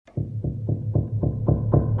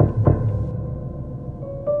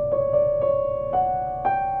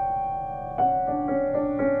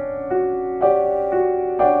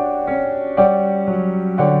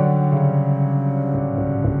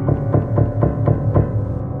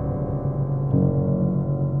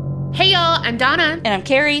I'm Donna. And I'm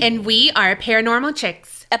Carrie. And we are Paranormal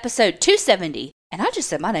Chicks. Episode 270. And I just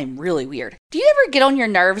said my name really weird. Do you ever get on your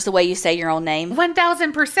nerves the way you say your own name?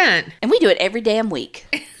 1000%. And we do it every damn week.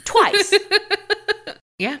 Twice.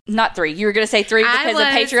 Yeah. Not 3. You were going to say 3 because of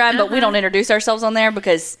Patreon, but we don't introduce ourselves on there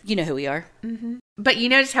because you know who we are. Mm-hmm. But you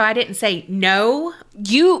notice how I didn't say no?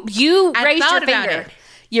 You raised your finger.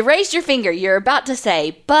 You raised your finger. You're about to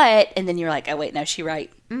say, but, and then you're like, oh, wait, no, she's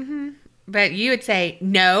right. Mm-hmm. But you would say,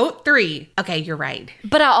 no, 3. Okay, you're right.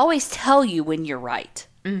 But I always tell you when you're right.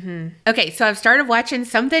 Mm-hmm. Okay, so I've started watching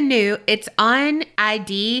something new. It's on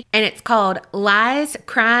ID, and it's called Lies,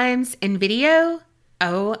 Crimes, and Video.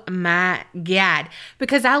 Oh my God.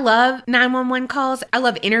 Because I love 911 calls. I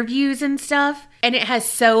love interviews and stuff. And it has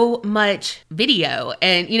so much video.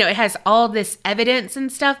 And, you know, it has all this evidence and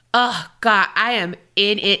stuff. Oh, God, I am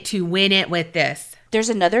in it to win it with this. There's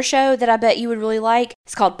another show that I bet you would really like.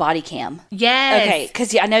 It's called Body Cam. Yes. Okay,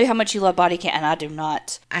 because I know how much you love Body Cam, and I do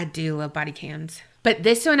not. I do love body cams. But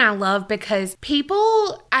this one I love because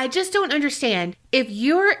people, I just don't understand. If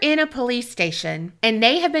you're in a police station and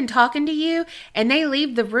they have been talking to you and they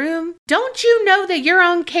leave the room, don't you know that you're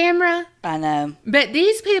on camera? I know. But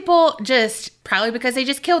these people just, probably because they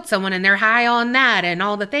just killed someone and they're high on that and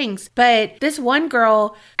all the things. But this one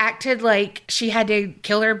girl acted like she had to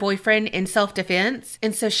kill her boyfriend in self-defense.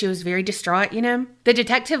 And so she was very distraught, you know. The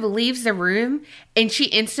detective leaves the room and she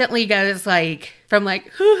instantly goes like, from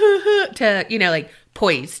like, to, you know, like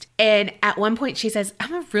poised. And at one point she says,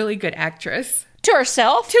 I'm a really good actress. To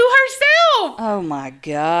herself? To herself! Oh my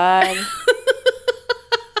God.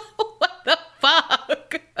 What the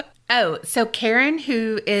fuck? Oh, so Karen,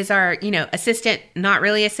 who is our, you know, assistant, not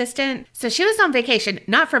really assistant. So she was on vacation,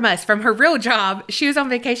 not from us, from her real job. She was on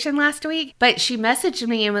vacation last week, but she messaged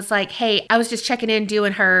me and was like, hey, I was just checking in,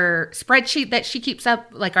 doing her spreadsheet that she keeps up,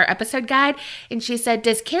 like our episode guide. And she said,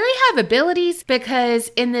 does Carrie have abilities? Because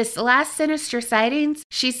in this last Sinister Sightings,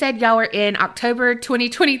 she said y'all were in October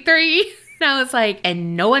 2023. And I was like,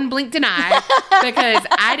 and no one blinked an eye because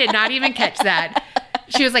I did not even catch that.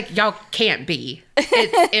 She was like, y'all can't be.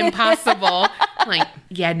 It's impossible. I'm like,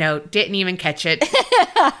 yeah, no, didn't even catch it.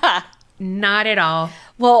 Not at all.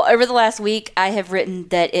 Well, over the last week, I have written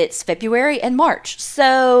that it's February and March.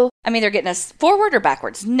 So, I mean, they're getting us forward or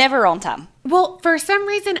backwards, never on time. Well, for some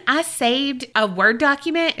reason, I saved a Word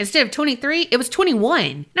document. Instead of 23, it was 21.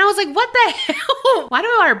 And I was like, what the hell? Why do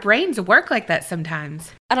our brains work like that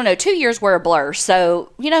sometimes? I don't know. 2 years were a blur.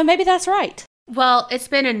 So, you know, maybe that's right. Well, it's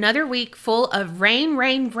been another week full of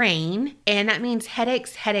rain, and that means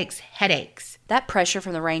headaches. That pressure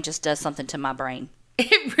from the rain just does something to my brain.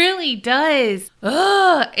 It really does.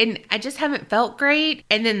 Ugh, and I just haven't felt great.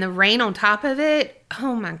 And then the rain on top of it,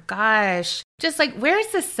 oh my gosh. Just like, where's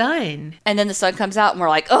the sun? And then the sun comes out and we're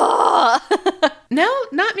like, oh. No,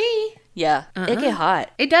 not me. Yeah, It get hot.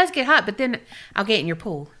 It does get hot, but then I'll get in your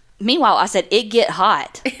pool. Meanwhile, I said, it get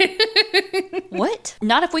hot. What?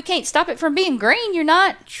 Not if we can't stop it from being green, you're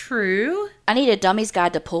not. True. I need a dummy's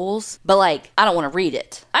guide to pools, but like, I don't want to read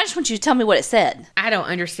it. I just want you to tell me what it said. I don't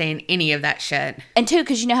understand any of that shit. And 2,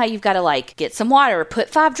 because you know how you've got to like get some water, put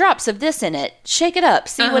 5 drops of this in it, shake it up,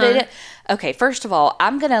 see what it is. Okay, first of all,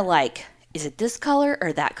 I'm going to like, is it this color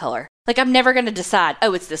or that color? Like, I'm never going to decide,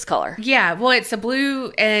 oh, it's this color. Yeah, well, it's a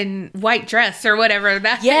blue and white dress or whatever.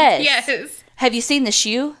 Yes. Have you seen the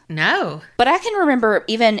shoe? No. But I can remember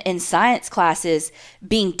even in science classes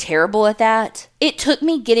being terrible at that. It took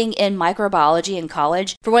me getting in microbiology in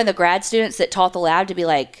college for one of the grad students that taught the lab to be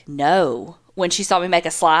like, no. When she saw me make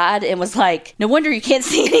a slide and was like, no wonder you can't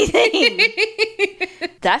see anything.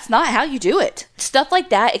 That's not how you do it. Stuff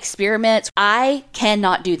like that, experiments, I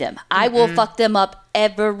cannot do them. I will fuck them up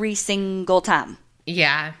every single time.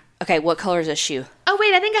 Yeah. Okay, what color is this shoe? Oh,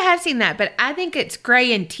 wait, I think I have seen that, but I think it's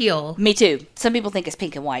gray and teal. Me too. Some people think it's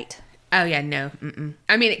pink and white. Oh, yeah, no. Mm-mm.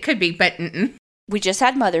 I mean, it could be, but mm-mm. We just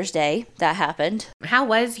had Mother's Day. That happened. How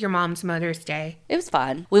was your mom's Mother's Day? It was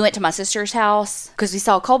fun. We went to my sister's house because we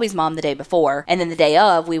saw Colby's mom the day before. And then the day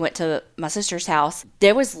of, we went to my sister's house.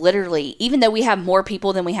 There was literally, even though we have more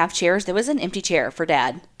people than we have chairs, there was an empty chair for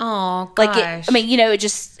Dad. Oh, gosh. Like, I mean, you know,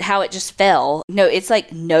 how it just fell. No, it's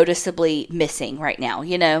like noticeably missing right now,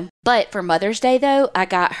 you know? But for Mother's Day, though, I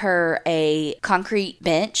got her a concrete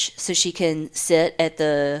bench so she can sit at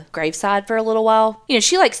the graveside for a little while. You know,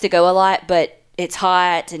 she likes to go a lot, but it's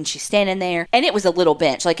hot and she's standing there, and it was a little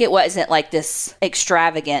bench. Like, it wasn't like this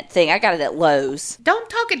extravagant thing. I got it at Lowe's. Don't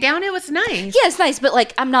talk it down. It was nice. Yeah, it's nice, but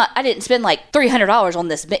like, I didn't spend like $300 on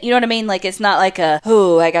this. You know what I mean? Like, it's not like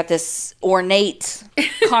I got this ornate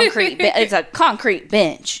concrete it's a concrete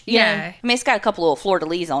bench. You know? I mean, it's got a couple little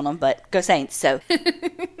fleur-de-lis on them, but go Saints. So,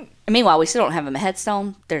 and meanwhile, we still don't have a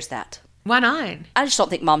headstone. There's that. Why not? I just don't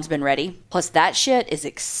think Mom's been ready. Plus, that shit is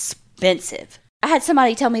expensive. I had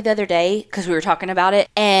somebody tell me the other day, because we were talking about it,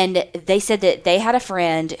 and they said that they had a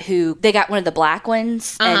friend who, they got one of the black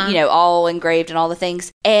ones, and, all engraved and all the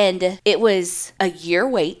things, and it was a year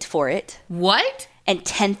wait for it. What? And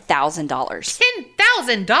 $10,000.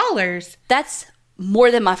 $10,000? That's more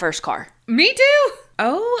than my first car. Me too.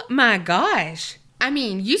 Oh my gosh. I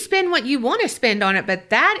mean, you spend what you want to spend on it,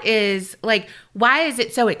 but that is like, why is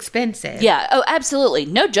it so expensive? Yeah. Oh, absolutely.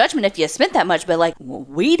 No judgment if you spent that much, but like,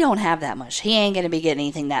 we don't have that much. He ain't going to be getting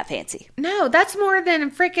anything that fancy. No, that's more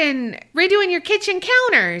than freaking redoing your kitchen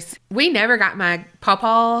counters. We never got my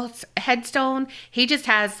pawpaw's headstone. He just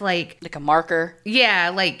has like a marker.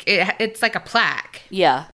 Yeah, like it's like a plaque.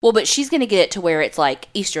 Yeah. Well, but she's going to get it to where it's like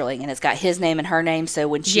Easterling and it's got his name and her name. So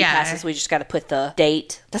when she passes, we just got to put the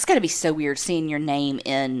date. That's got to be so weird seeing your name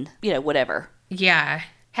in, whatever. Yeah.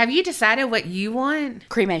 Have you decided what you want?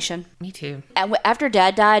 Cremation. Me too. And after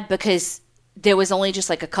Dad died, because there was only just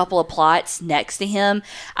like a couple of plots next to him,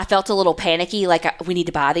 I felt a little panicky, like we need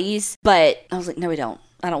to buy these. But I was like, no, we don't.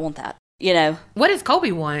 I don't want that. What does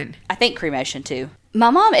Colby want? I think cremation too.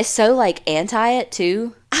 My mom is so like anti it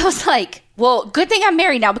too. I was like, well, good thing I'm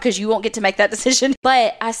married now because you won't get to make that decision.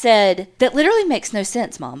 But I said, that literally makes no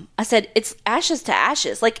sense, Mom. I said, it's ashes to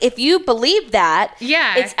ashes. Like, if you believe that,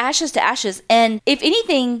 it's ashes to ashes. And if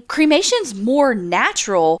anything, cremation's more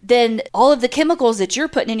natural than all of the chemicals that you're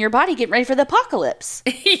putting in your body getting ready for the apocalypse.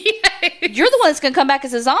 Yes. You're the one that's going to come back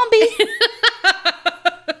as a zombie.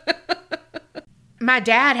 My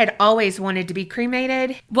dad had always wanted to be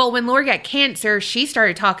cremated. Well, when Lori got cancer, she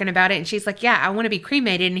started talking about it and she's like, yeah, I want to be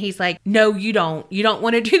cremated. And he's like, no, you don't. You don't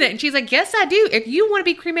want to do that. And she's like, yes, I do. If you want to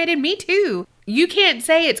be cremated, me too. You can't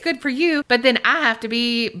say it's good for you, but then I have to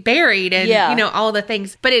be buried and, all the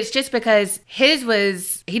things. But it's just because he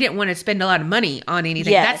didn't want to spend a lot of money on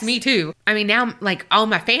anything. Yes. That's me too. I mean, now, like, all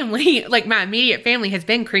my family, like my immediate family has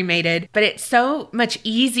been cremated, but it's so much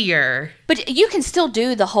easier. But you can still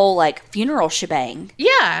do the whole, like, funeral shebang.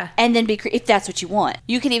 Yeah. And then if that's what you want.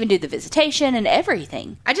 You can even do the visitation and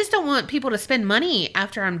everything. I just don't want people to spend money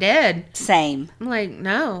after I'm dead. Same. I'm like,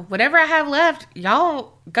 no. Whatever I have left,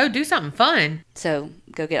 y'all go do something fun. So,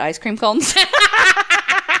 go get ice cream cones.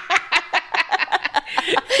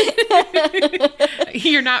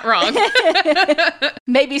 You're not wrong.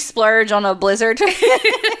 Maybe splurge on a Blizzard.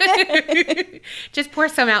 Just pour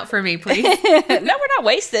some out for me, please. No, we're not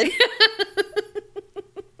wasted.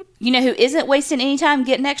 You know who isn't wasting any time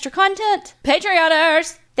getting extra content?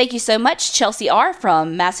 Patreoners. Thank you so much, Chelsea R.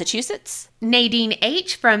 from Massachusetts. Nadine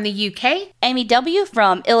H. from the UK. Amy W.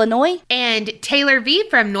 from Illinois. And Taylor V.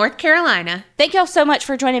 from North Carolina. Thank y'all so much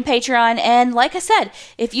for joining Patreon. And like I said,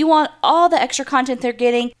 if you want all the extra content they're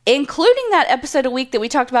getting, including that episode a week that we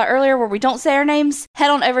talked about earlier where we don't say our names, head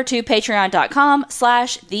on over to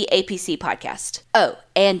patreon.com/the APC podcast. Oh,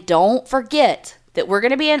 and don't forget that we're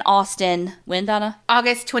going to be in Austin. When, Donna?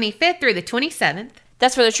 August 25th through the 27th.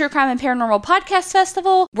 That's for the True Crime and Paranormal Podcast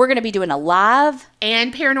Festival. We're going to be doing a live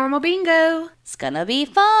and paranormal bingo. It's going to be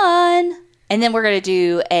fun. And then we're going to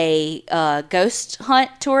do a ghost hunt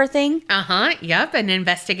tour thing. Yep. An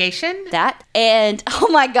investigation. That. And oh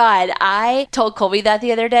my God, I told Colby that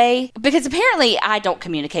the other day because apparently I don't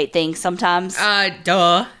communicate things sometimes.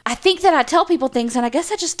 Duh. I think that I tell people things and I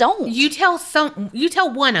guess I just don't. You tell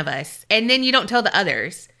one of us and then you don't tell the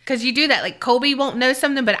others. Because you do that. Like, Colby won't know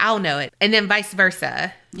something, but I'll know it. And then vice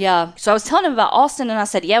versa. Yeah. So I was telling him about Austin, and I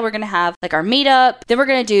said, yeah, we're going to have, like, our meetup. Then we're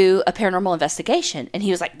going to do a paranormal investigation. And he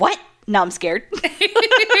was like, what? Now I'm scared.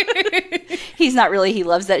 He's not really. He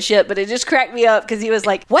loves that shit. But it just cracked me up because he was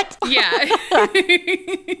like, what? Yeah.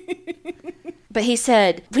 But he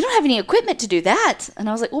said, we don't have any equipment to do that. And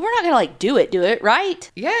I was like, well, we're not going to, like, do it, right?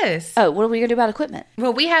 Yes. Oh, what are we going to do about equipment?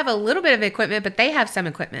 Well, we have a little bit of equipment, but they have some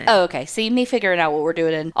equipment. Oh, okay. See, me figuring out what we're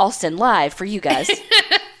doing in Austin live for you guys.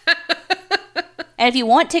 And if you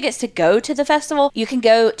want tickets to go to the festival, you can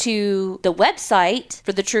go to the website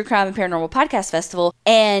for the True Crime and Paranormal Podcast Festival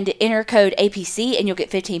and enter code APC and you'll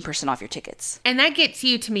get 15% off your tickets. And that gets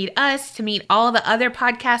you to meet us, to meet all the other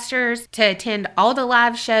podcasters, to attend all the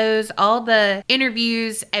live shows, all the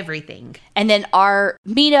interviews, everything. And then our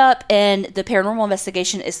meetup and the paranormal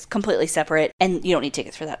investigation is completely separate and you don't need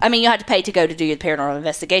tickets for that. I mean, you have to pay to go to do your paranormal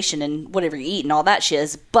investigation and whatever you eat and all that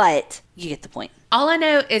shiz, but you get the point. All I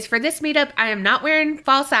know is for this meetup, I am not wearing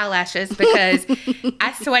false eyelashes because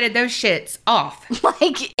I sweated those shits off.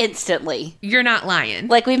 Like, instantly. You're not lying.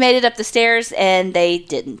 Like, we made it up the stairs and they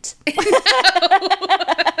didn't.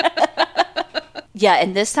 Yeah,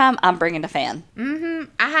 and this time I'm bringing a fan.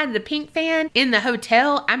 I had the pink fan in the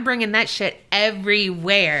hotel. I'm bringing that shit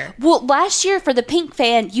everywhere. Well, last year for the pink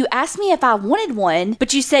fan, you asked me if I wanted one,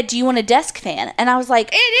 but you said, do you want a desk fan? And I was like,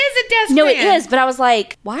 it is a desk fan. No, it is. But I was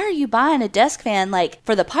like, why are you buying a desk fan, like,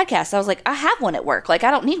 for the podcast? I was like, I have one at work. Like,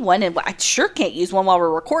 I don't need one. And I sure can't use one while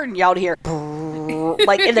we're recording. Y'all to hear,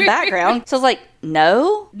 like, in the background. So I was like,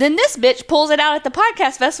 no. Then this bitch pulls it out at the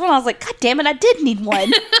podcast festival. And I was like, God damn it, I did need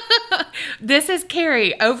one. This is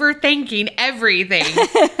Carrie overthinking everything.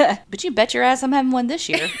 But you bet your ass I'm having one this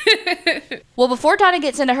year. Well, before Donna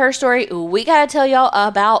gets into her story, we got to tell y'all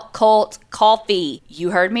about Cult Coffee. You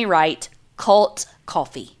heard me right. Cult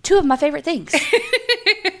Coffee. Two of my favorite things.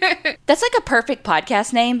 That's like a perfect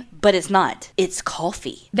podcast name, but it's not. It's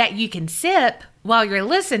coffee. That you can sip while you're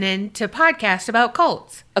listening to podcasts about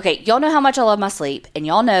cults. Okay, y'all know how much I love my sleep, and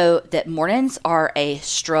y'all know that mornings are a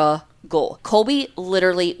struggle. Colby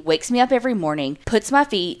literally wakes me up every morning, puts my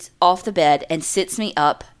feet off the bed, and sits me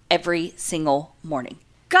up every single morning.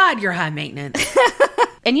 God, you're high maintenance.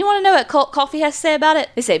 And you want to know what Cult Coffee has to say about it?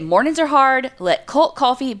 They say, mornings are hard. Let Cult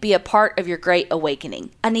Coffee be a part of your great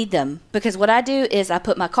awakening. I need them because what I do is I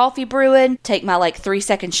put my coffee brewing, take my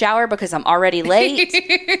 3-second shower because I'm already late,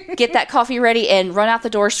 get that coffee ready, and run out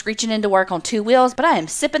the door screeching into work on 2 wheels, but I am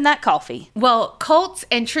sipping that coffee. Well, cults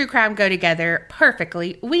and true crime go together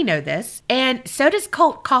perfectly. We know this. And so does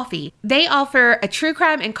Cult Coffee. They offer a true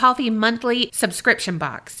crime and coffee monthly subscription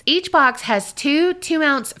box. Each box has 2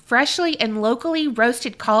 2-ounce freshly and locally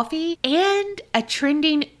roasted coffee and a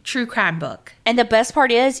trending true crime book. And the best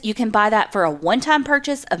part is you can buy that for a one-time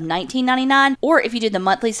purchase of $19.99, or if you do the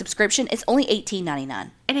monthly subscription, it's only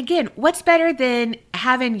 $18.99. And again, what's better than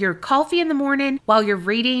having your coffee in the morning while you're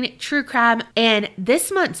reading true crime? And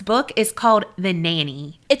this month's book is called The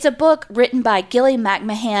Nanny. It's a book written by Gilly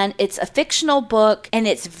McMahon. It's a fictional book, and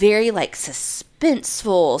it's very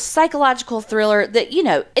suspenseful, psychological thriller that,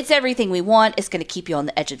 it's everything we want. It's going to keep you on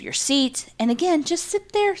the edge of your seat. And again, just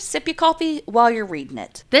sit there, sip your coffee while you're reading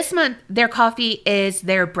it. This month, their coffee is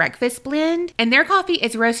their breakfast blend, and their coffee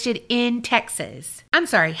is roasted in Texas. I'm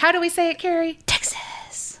sorry, how do we say it, Carrie?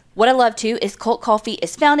 Texas. What I love too is Cult Coffee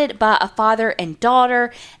is founded by a father and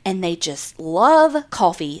daughter, and they just love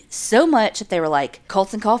coffee so much that they were like,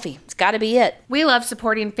 Cults and coffee, it's got to be it. We love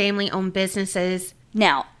supporting family-owned businesses.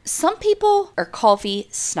 Now, some people are coffee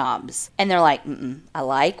snobs, and they're like, I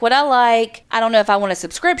like what I like. I don't know if I want a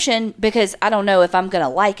subscription because I don't know if I'm going to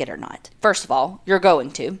like it or not. First of all, you're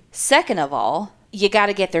going to. Second of all, you got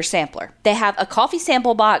to get their sampler. They have a coffee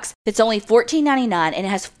sample box that's only $14.99, and it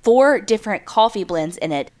has 4 different coffee blends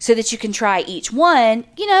in it so that you can try each one,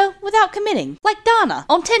 without committing, like Donna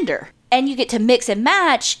on Tinder. And you get to mix and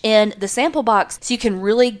match in the sample box so you can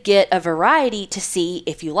really get a variety to see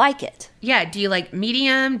if you like it. Yeah, do you like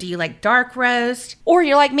medium? Do you like dark roast? Or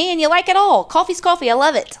you're like me and you like it all. Coffee's coffee. I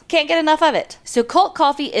love it. Can't get enough of it. So Cult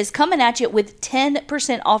Coffee is coming at you with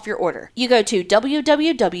 10% off your order. You go to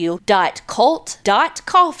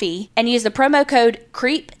www.cult.coffee and use the promo code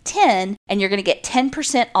CREEP10 and you're going to get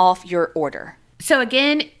 10% off your order. So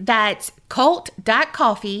again, that's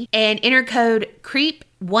cult.coffee and enter code CREEP10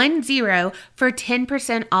 for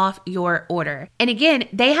 10% off your order. And again,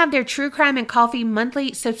 they have their true crime and coffee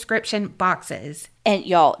monthly subscription boxes. And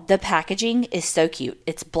y'all, the packaging is so cute.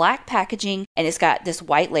 It's black packaging and it's got this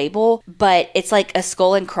white label, but it's like a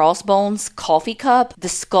skull and crossbones coffee cup. The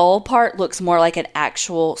skull part looks more like an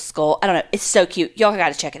actual skull. I don't know. It's so cute. Y'all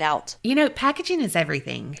got to check it out. Packaging is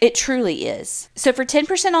everything. It truly is. So for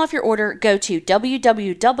 10% off your order, go to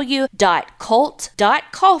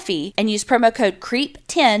www.cult.coffee and use promo code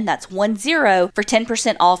CREEP10, that's 10, for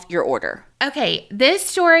 10% off your order. Okay, this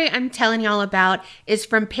story I'm telling y'all about is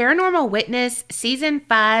from Paranormal Witness Season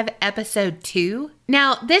 5, Episode 2.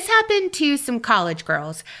 Now, this happened to some college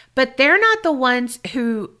girls, but they're not the ones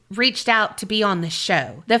who reached out to be on the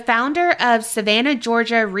show. The founder of Savannah,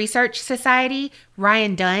 Georgia Research Society,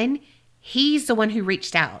 Ryan Dunn, he's the one who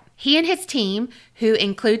reached out. He and his team, who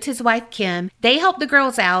includes his wife, Kim, they helped the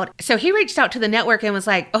girls out. So he reached out to the network and was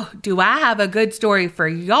like, oh, do I have a good story for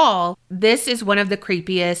y'all? This is one of the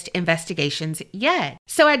creepiest investigations yet.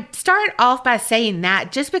 So I'd start off by saying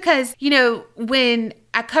that just because, when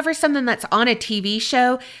I cover something that's on a TV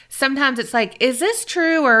show, sometimes it's like, is this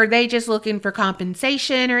true or are they just looking for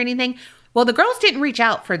compensation or anything? Well, the girls didn't reach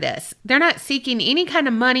out for this. They're not seeking any kind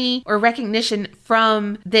of money or recognition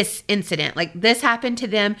from this incident. Like, this happened to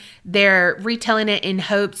them. They're retelling it in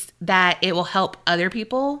hopes that it will help other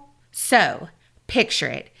people. So, picture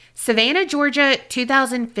it. Savannah, Georgia,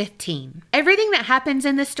 2015. Everything that happens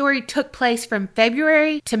in this story took place from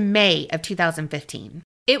February to May of 2015.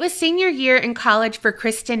 It was senior year in college for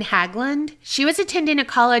Kristen Hagland. She was attending a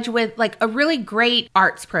college with like a really great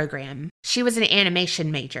arts program. She was an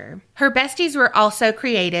animation major. Her besties were also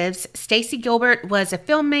creatives. Stacy Gilbert was a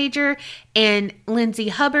film major, and Lindsay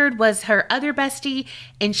Hubbard was her other bestie,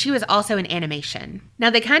 and she was also in animation. Now,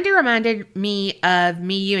 they kind of reminded me of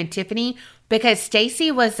Me, You, and Tiffany, because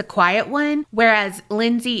Stacy was the quiet one, whereas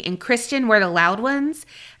Lindsay and Kristen were the loud ones.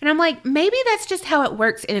 And I'm like, maybe that's just how it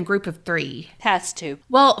works in a group of 3. Has to.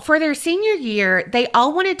 Well, for their senior year, they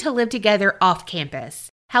all wanted to live together off campus.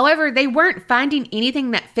 However, they weren't finding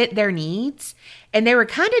anything that fit their needs, and they were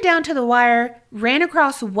kind of down to the wire, ran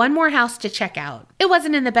across one more house to check out. It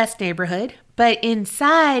wasn't in the best neighborhood, but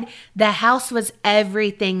inside, the house was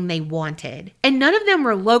everything they wanted. And none of them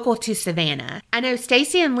were local to Savannah. I know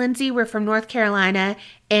Stacy and Lindsay were from North Carolina,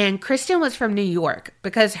 and Kristen was from New York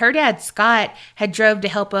because her dad, Scott, had drove to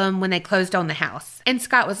help them when they closed on the house. And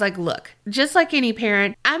Scott was like, look, just like any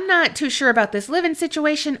parent, I'm not too sure about this living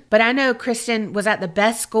situation, but I know Kristen was at the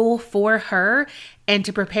best school for her and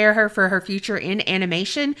to prepare her for her future in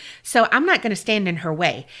animation, so I'm not going to stand in her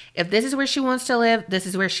way. If this is where she wants to live, this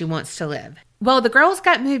is where she wants to live. Well, the girls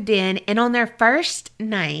got moved in, and on their first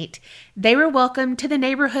night, they were welcomed to the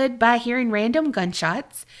neighborhood by hearing random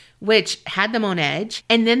gunshots, which had them on edge,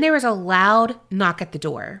 and then there was a loud knock at the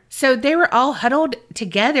door. So they were all huddled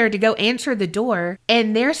together to go answer the door,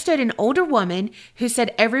 and there stood an older woman who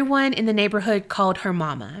said everyone in the neighborhood called her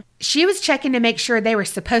mama. She was checking to make sure they were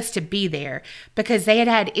supposed to be there because they had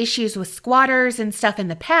had issues with squatters and stuff in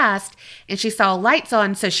the past, and she saw lights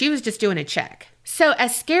on, so she was just doing a check. So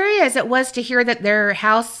as scary as it was to hear that their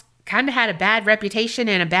house kind of had a bad reputation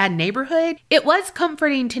in a bad neighborhood, it was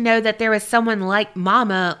comforting to know that there was someone like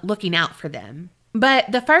Mama looking out for them.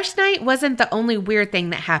 But the first night wasn't the only weird thing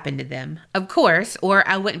that happened to them, of course, or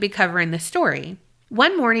I wouldn't be covering the story.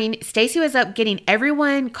 One morning, Stacy was up getting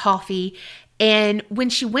everyone coffee, and when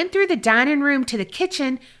she went through the dining room to the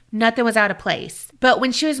kitchen, nothing was out of place. But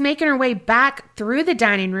when she was making her way back through the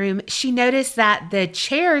dining room, she noticed that the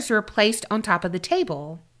chairs were placed on top of the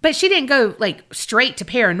table. But she didn't go straight to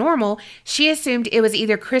paranormal. She assumed it was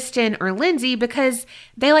either Kristen or Lindsay because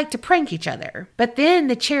they like to prank each other. But then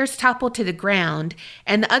the chairs toppled to the ground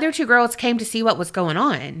and the other 2 girls came to see what was going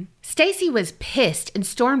on. Stacy was pissed and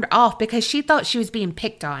stormed off because she thought she was being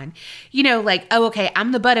picked on. Oh, okay,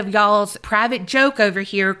 I'm the butt of y'all's private joke over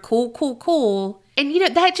here. Cool.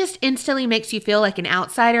 And that just instantly makes you feel like an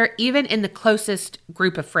outsider, even in the closest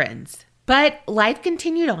group of friends. But life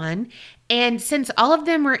continued on, and since all of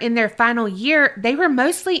them were in their final year, they were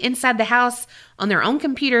mostly inside the house on their own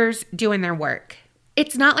computers doing their work.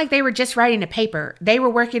 It's not like they were just writing a paper. They were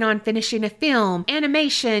working on finishing a film,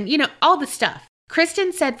 animation, all the stuff.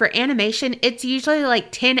 Kristen said for animation, it's usually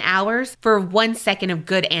 10 hours for 1 second of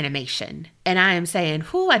good animation. And I am saying,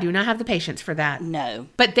 I do not have the patience for that. No.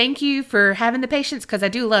 But thank you for having the patience because I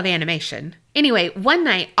do love animation. Anyway, one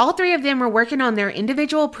night, all 3 of them were working on their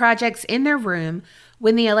individual projects in their room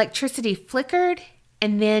when the electricity flickered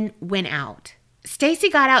and then went out. Stacy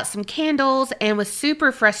got out some candles and was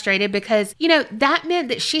super frustrated because, that meant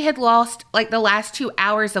that she had lost the last 2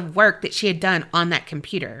 hours of work that she had done on that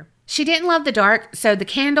computer. She didn't love the dark, so the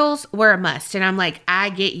candles were a must. And I'm like, I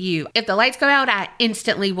get you. If the lights go out, I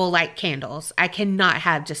instantly will light candles. I cannot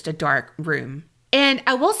have just a dark room. And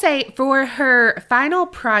I will say for her final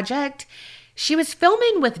project, she was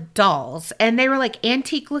filming with dolls, and they were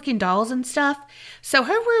antique looking dolls and stuff. So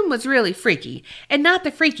her room was really freaky, and not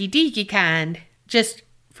the freaky deaky kind, just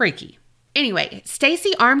freaky. Anyway,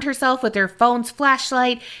 Stacy armed herself with her phone's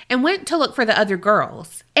flashlight and went to look for the other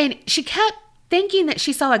girls. And she kept thinking that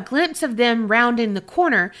she saw a glimpse of them rounding the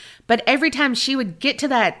corner, but every time she would get to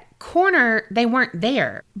that corner, they weren't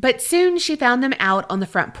there. But soon she found them out on the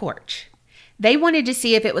front porch. They wanted to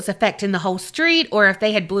see if it was affecting the whole street or if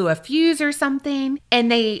they had blew a fuse or something, and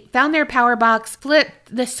they found their power box,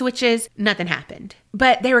 flipped the switches, nothing happened.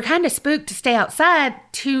 But they were kind of spooked to stay outside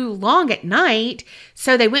too long at night,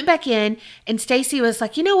 so they went back in, and Stacy was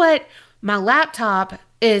like, you know what? My laptop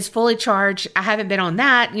is fully charged. I haven't been on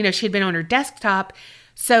that. She had been on her desktop,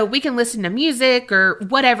 so we can listen to music or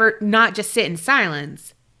whatever, not just sit in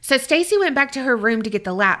silence. So Stacy went back to her room to get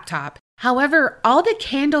the laptop. However, all the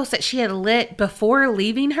candles that she had lit before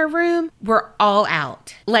leaving her room were all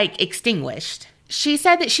out, extinguished. She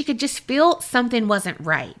said that she could just feel something wasn't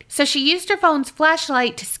right. So she used her phone's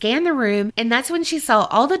flashlight to scan the room, and that's when she saw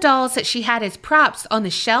all the dolls that she had as props on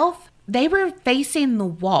the shelf. They were facing the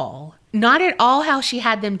wall. Not at all how she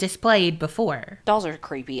had them displayed before. Dolls are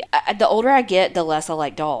creepy. The older I get, the less I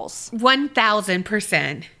like dolls.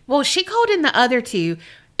 1000%. Well, she called in the other 2,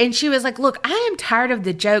 And she was like, look, I am tired of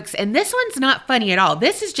the jokes, and this one's not funny at all.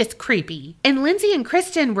 This is just creepy. And Lindsay and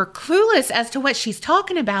Kristen were clueless as to what she's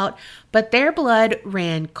talking about, but their blood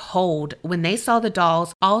ran cold when they saw the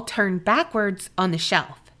dolls all turned backwards on the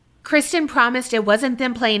shelf. Kristen promised it wasn't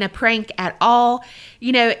them playing a prank at all,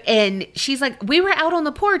 and she's like, we were out on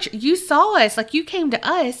the porch. You saw us, like you came to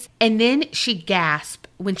us. And then she gasped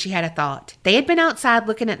when she had a thought. They had been outside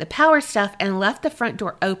looking at the power stuff and left the front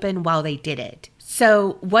door open while they did it.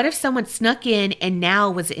 So what if someone snuck in and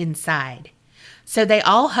now was inside? So they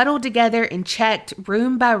all huddled together and checked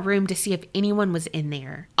room by room to see if anyone was in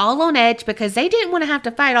there. All on edge because they didn't want to have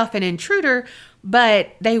to fight off an intruder, but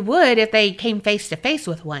they would if they came face to face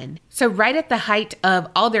with one. So right at the height of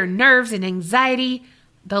all their nerves and anxiety,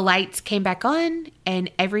 the lights came back on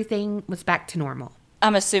and everything was back to normal.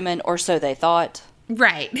 I'm assuming, or so they thought.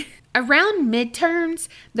 Right. Around midterms,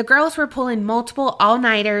 the girls were pulling multiple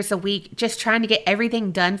all-nighters a week just trying to get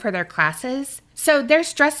everything done for their classes. So their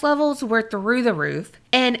stress levels were through the roof,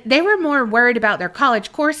 and they were more worried about their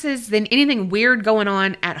college courses than anything weird going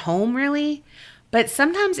on at home, really. But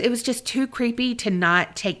sometimes it was just too creepy to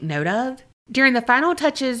not take note of. During the final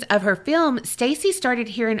touches of her film, Stacy started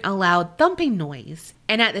hearing a loud thumping noise.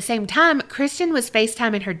 And at the same time, Kristen was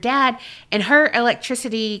FaceTiming her dad, and her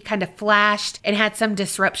electricity kind of flashed and had some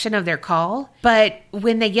disruption of their call. But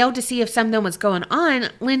when they yelled to see if something was going on,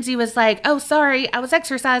 Lindsay was like, oh, sorry, I was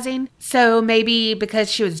exercising. So maybe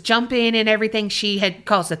because she was jumping and everything, she had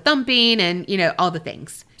caused the thumping and, all the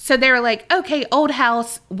things. So they were like, okay, old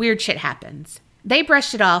house, weird shit happens. They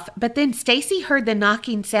brushed it off, but then Stacy heard the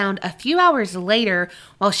knocking sound a few hours later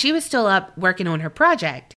while she was still up working on her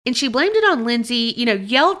project. And she blamed it on Lindsay,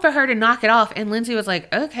 yelled for her to knock it off. And Lindsay was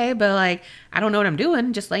like, okay, but I don't know what I'm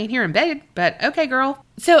doing, just laying here in bed, but okay, girl.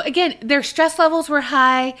 So again, their stress levels were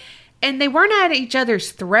high and they weren't at each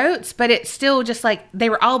other's throats, but it's still just like they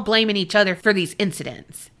were all blaming each other for these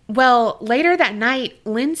incidents. Well, later that night,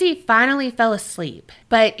 Lindsay finally fell asleep,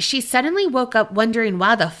 but she suddenly woke up wondering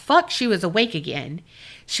why the fuck she was awake again.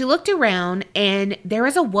 She looked around and there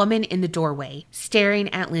was a woman in the doorway staring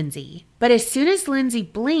at Lindsay. But as soon as Lindsay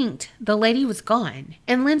blinked, the lady was gone.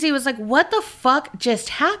 And Lindsay was like, what the fuck just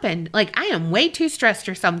happened? I am way too stressed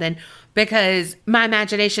or something because my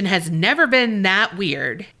imagination has never been that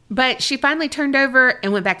weird. But she finally turned over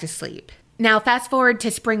and went back to sleep. Now, fast forward to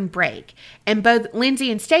spring break, and both Lindsay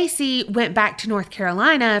and Stacy went back to North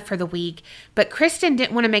Carolina for the week, but Kristen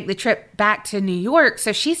didn't want to make the trip back to New York,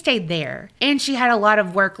 so she stayed there, and she had a lot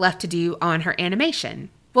of work left to do on her animation.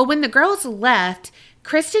 Well, when the girls left,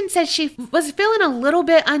 Kristen said she was feeling a little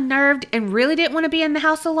bit unnerved and really didn't want to be in the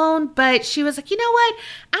house alone, but she was like, you know what?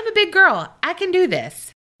 I'm a big girl. I can do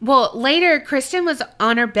this. Well, later, Kristen was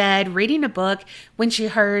on her bed reading a book when she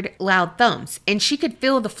heard loud thumps, and she could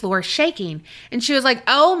feel the floor shaking. And she was like,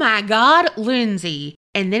 oh my God, Lindsay.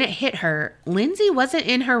 And then it hit her. Lindsay wasn't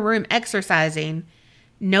in her room exercising.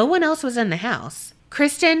 No one else was in the house.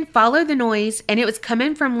 Kristen followed the noise, and it was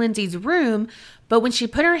coming from Lindsay's room, but when she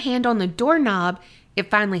put her hand on the doorknob, it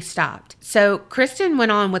finally stopped. So Kristen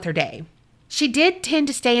went on with her day. She did tend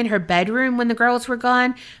to stay in her bedroom when the girls were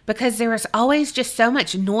gone because there was always just so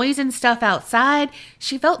much noise and stuff outside.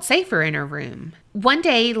 She felt safer in her room. One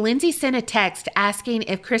day, Lindsay sent a text asking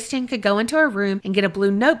if Kristen could go into her room and get a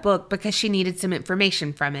blue notebook because she needed some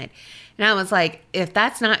information from it. And I was like, if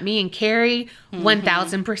that's not me and Carrie,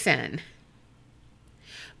 1000%.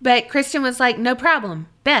 But Kristen was like, no problem.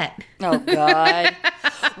 Bet. Oh, God.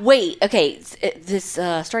 Wait, okay. This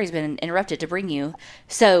story's been interrupted to bring you.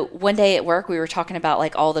 So one day at work, we were talking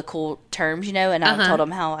about all the cool terms, and I told them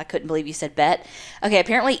how I couldn't believe you said bet. Okay,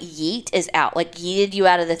 apparently yeet is out. Yeeted you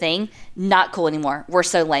out of the thing. Not cool anymore. We're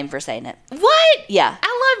so lame for saying it. What? Yeah.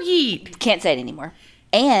 I love yeet. Can't say it anymore.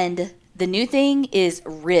 And the new thing is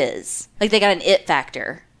Riz. They got an it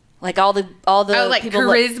factor. All the people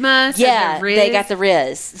charisma. Yeah, they got the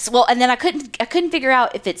Riz. Well, and then I couldn't figure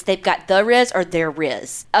out if they've got the Riz or their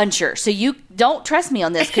Riz. Unsure. So you don't trust me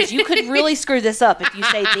on this because you could really screw this up if you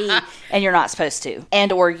say the and you're not supposed to,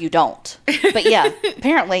 and or you don't. But yeah,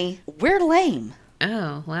 apparently we're lame.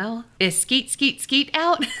 Oh well, is skeet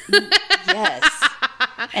out? Yes,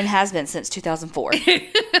 and has been since 2004.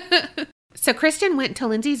 So Kristen went to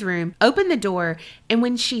Lindsay's room, opened the door, and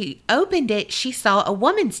when she opened it, she saw a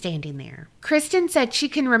woman standing there. Kristen said she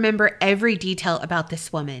can remember every detail about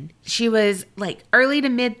this woman. She was early to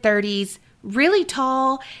mid 30s, really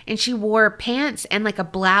tall, and she wore pants and a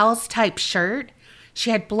blouse type shirt. She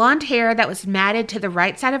had blonde hair that was matted to the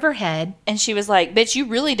right side of her head. And she was like, bitch, you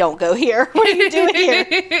really don't go here. What are you doing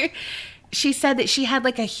here? She said that she had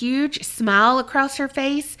a huge smile across her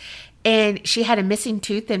face, and she had a missing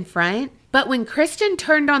tooth in front. But when Kristen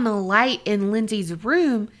turned on the light in Lindsay's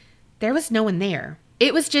room, there was no one there.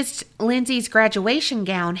 It was just Lindsay's graduation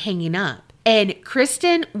gown hanging up. And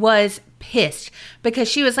Kristen was pissed because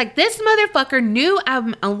she was like, this motherfucker knew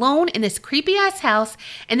I'm alone in this creepy ass house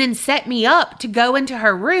and then set me up to go into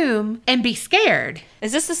her room and be scared.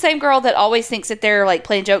 Is this the same girl that always thinks that they're like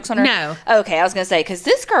playing jokes on her? No. Okay, I was going to say, because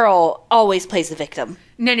this girl always plays the victim.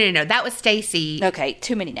 No. That was Stacy. Okay,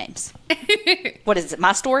 too many names. What is it,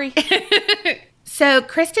 my story? So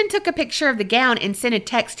Kristen took a picture of the gown and sent a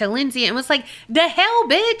text to Lindsay and was like, the hell,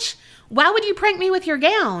 bitch? Why would you prank me with your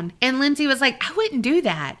gown? And Lindsay was like, I wouldn't do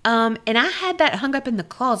that. And I had that hung up in the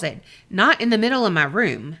closet, not in the middle of my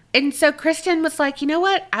room. And so Kristen was like, you know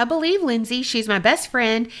what? I believe Lindsay. She's my best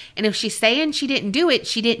friend. And if she's saying she didn't do it,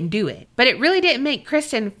 she didn't do it. But it really didn't make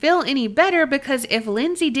Kristen feel any better because if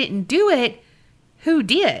Lindsay didn't do it, who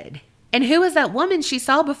did? And who was that woman she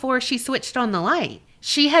saw before she switched on the light?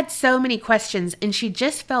 She had so many questions and she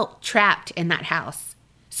just felt trapped in that house.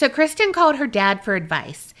 So Kristen called her dad for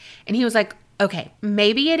advice. And he was like, okay,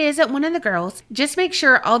 maybe it isn't one of the girls. Just make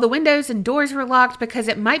sure all the windows and doors were locked because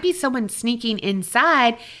it might be someone sneaking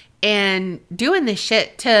inside and doing this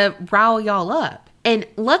shit to rile y'all up. And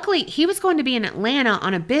luckily, he was going to be in Atlanta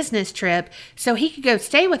on a business trip, so he could go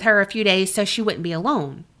stay with her a few days so she wouldn't be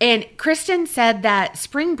alone. And Kristen said that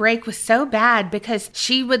spring break was so bad because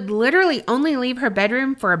she would literally only leave her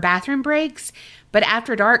bedroom for bathroom breaks, but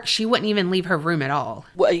after dark, she wouldn't even leave her room at all.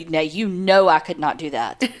 Well, now you know I could not do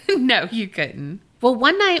that. No, you couldn't. Well,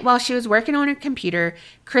 one night while she was working on her computer,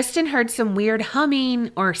 Kristen heard some weird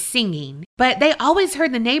humming or singing. But they always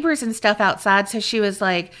heard the neighbors and stuff outside, so she was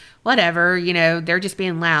like, whatever, they're just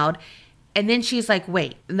being loud. And then she's like,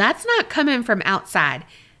 wait, that's not coming from outside.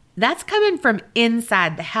 That's coming from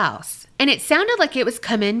inside the house. And it sounded like it was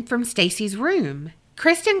coming from Stacy's room.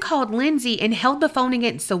 Kristen called Lindsay and held the phone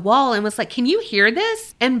against the wall and was like, can you hear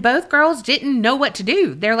this? And both girls didn't know what to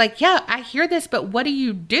do. They're like, yeah, I hear this, but what do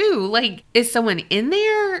you do? Like, is someone in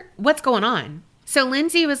there? What's going on? So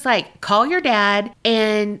Lindsay was like, call your dad.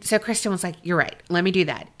 And so Kristen was like, you're right. Let me do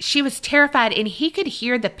that. She was terrified and he could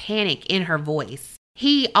hear the panic in her voice.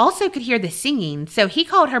 He also could hear the singing, so he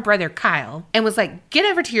called her brother Kyle and was like, get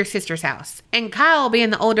over to your sister's house. And Kyle, being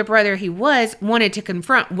the older brother he was, wanted to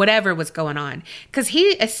confront whatever was going on because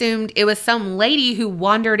he assumed it was some lady who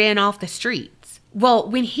wandered in off the streets. Well,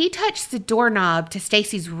 when he touched the doorknob to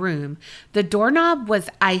Stacy's room, the doorknob was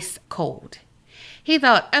ice cold. He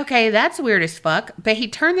thought, okay, that's weird as fuck, but he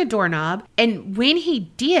turned the doorknob, and when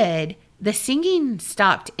he did, the singing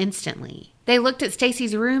stopped instantly. They looked at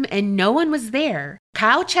Stacy's room and no one was there.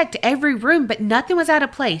 Kyle checked every room, but nothing was out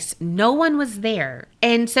of place. No one was there.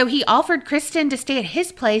 And so he offered Kristen to stay at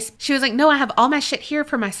his place. She was like, no, I have all my shit here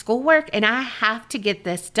for my schoolwork and I have to get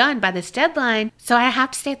this done by this deadline. So I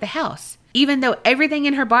have to stay at the house. Even though everything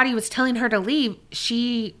in her body was telling her to leave,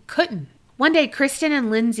 she couldn't. One day, Kristen and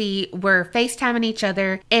Lindsay were FaceTiming each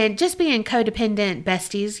other and just being codependent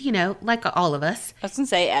besties, like all of us. I was going to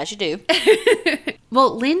say, as you do.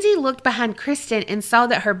 Well, Lindsay looked behind Kristen and saw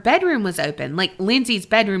that her bedroom was open, like Lindsay's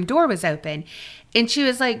bedroom door was open. And she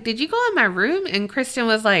was like, did you go in my room? And Kristen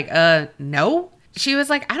was like, no. She was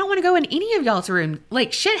like, I don't want to go in any of y'all's room.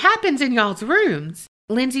 Like, shit happens in y'all's rooms.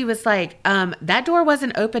 Lindsay was like, that door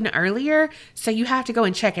wasn't open earlier, so you have to go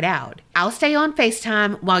and check it out. I'll stay on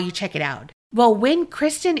FaceTime while you check it out. Well, when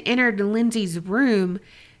Kristen entered Lindsay's room,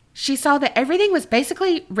 she saw that everything was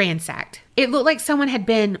basically ransacked. It looked like someone had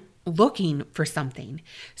been looking for something.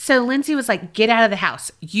 So Lindsay was like, get out of the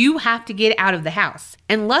house. You have to get out of the house.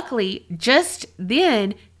 And luckily, just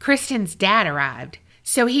then, Kristen's dad arrived.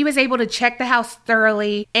 So he was able to check the house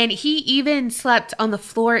thoroughly, and he even slept on the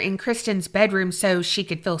floor in Kristen's bedroom so she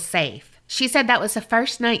could feel safe. She said that was the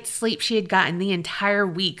first night's sleep she had gotten the entire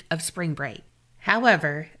week of spring break.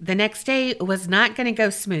 However, the next day was not going to go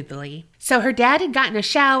smoothly. So her dad had gotten a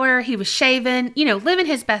shower, he was shaving, living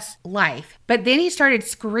his best life. But then he started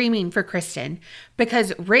screaming for Kristen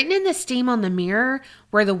because written in the steam on the mirror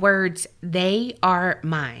were the words, "They are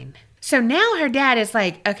mine." So now her dad is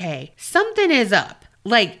like, okay, something is up.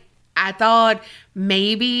 Like, I thought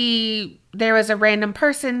maybe there was a random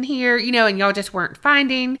person here, and y'all just weren't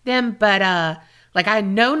finding them. But, I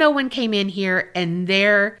know no one came in here and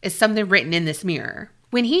there is something written in this mirror.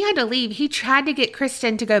 When he had to leave, he tried to get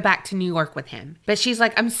Kristen to go back to New York with him. But she's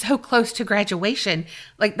like, I'm so close to graduation.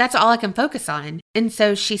 That's all I can focus on. And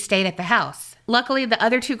so she stayed at the house. Luckily, the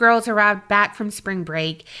other two girls arrived back from spring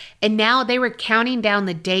break, and now they were counting down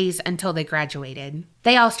the days until they graduated.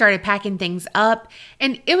 They all started packing things up,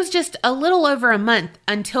 and it was just a little over a month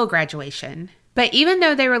until graduation. But even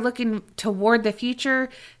though they were looking toward the future,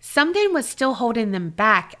 something was still holding them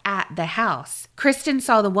back at the house. Kristen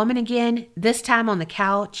saw the woman again, this time on the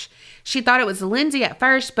couch. She thought it was Lindsay at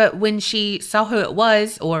first, but when she saw who it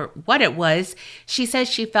was or what it was, she says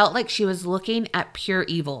she felt like she was looking at pure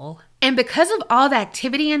evil. And because of all the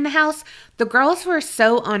activity in the house, the girls were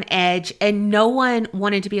so on edge and no one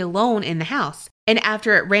wanted to be alone in the house. And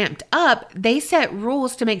after it ramped up, they set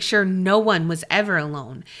rules to make sure no one was ever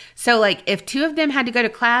alone. So like if two of them had to go to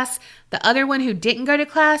class, the other one who didn't go to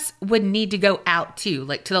class would need to go out too,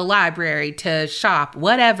 like to the library, to shop,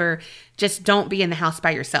 whatever. Just don't be in the house by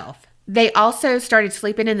yourself. They also started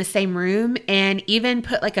sleeping in the same room and even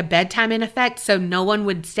put like a bedtime in effect so no one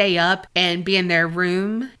would stay up and be in their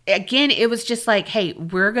room. Again, it was just like, hey,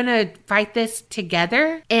 we're going to fight this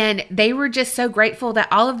together. And they were just so grateful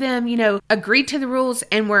that all of them, agreed to the rules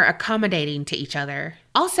and were accommodating to each other.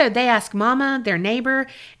 Also, they asked Mama, their neighbor,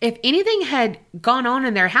 if anything had gone on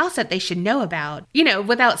in their house that they should know about,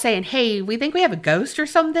 without saying, hey, we think we have a ghost or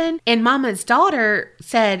something. And Mama's daughter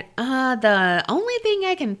said, the only thing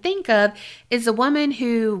I can think of is a woman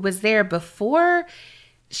who was there before.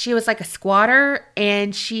 She was like a squatter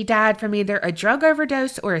and she died from either a drug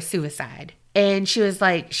overdose or a suicide. And she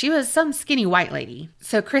was some skinny white lady.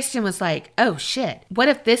 So Kristen was like, oh shit, what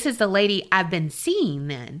if this is the lady I've been seeing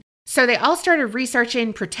then? So they all started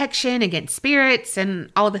researching protection against spirits and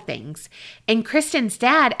all the things. And Kristen's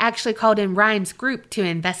dad actually called in Ryan's group to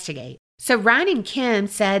investigate. So Ryan and Kim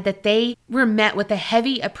said that they were met with a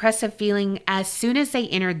heavy oppressive feeling as soon as they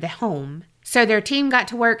entered the home. So their team got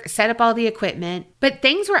to work, set up all the equipment, but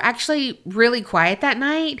things were actually really quiet that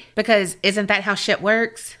night because isn't that how shit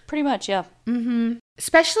works? Pretty much, yeah. Mm-hmm.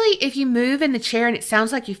 Especially if you move in the chair and it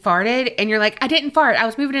sounds like you farted and you're like, I didn't fart, I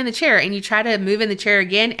was moving in the chair, and you try to move in the chair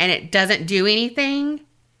again and it doesn't do anything.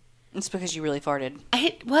 It's because you really farted.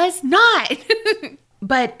 It was not.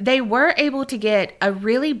 But they were able to get a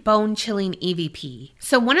really bone-chilling EVP.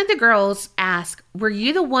 So one of the girls asked, were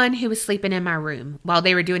you the one who was sleeping in my room while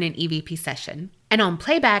they were doing an EVP session? And on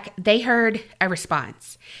playback, they heard a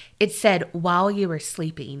response. It said, while you were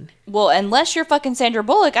sleeping. Well, unless you're fucking Sandra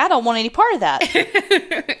Bullock, I don't want any part of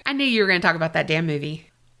that. I knew you were going to talk about that damn movie.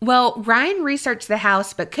 Well, Ryan researched the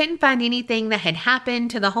house but couldn't find anything that had happened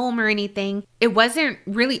to the home or anything. It wasn't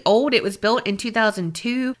really old. It was built in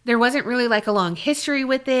 2002. There wasn't really like a long history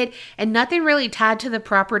with it and nothing really tied to the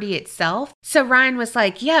property itself. So Ryan was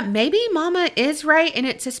like, yeah, maybe Mama is right and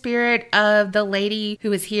it's a spirit of the lady who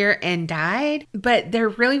was here and died. But there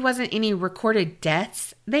really wasn't any recorded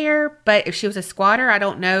deaths there. But if she was a squatter, I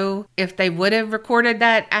don't know if they would have recorded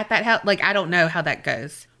that at that house. Like, I don't know how that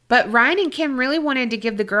goes. But Ryan and Kim really wanted to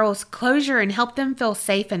give the girls closure and help them feel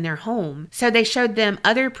safe in their home. So they showed them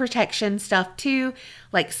other protection stuff too,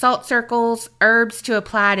 like salt circles, herbs to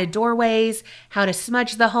apply to doorways, how to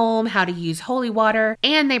smudge the home, how to use holy water,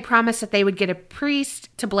 and they promised that they would get a priest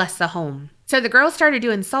to bless the home. So the girls started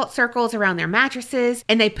doing salt circles around their mattresses,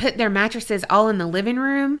 and they put their mattresses all in the living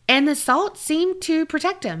room, and the salt seemed to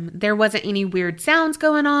protect them. There wasn't any weird sounds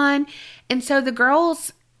going on, and so the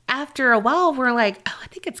girls, after a while, we're like, oh, I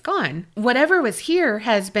think it's gone. Whatever was here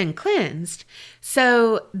has been cleansed.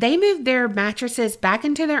 So they moved their mattresses back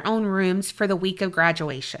into their own rooms for the week of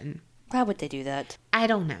graduation. Why would they do that? I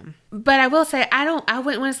don't know. But I will say, I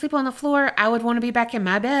wouldn't want to sleep on the floor. I would want to be back in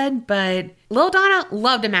my bed. But Lil Donna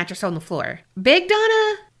loved a mattress on the floor. Big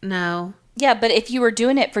Donna? No. Yeah, but if you were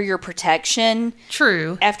doing it for your protection.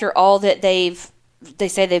 True. After all that they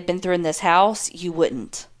say they've been through in this house, you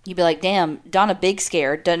wouldn't. You'd be like, damn, Donna big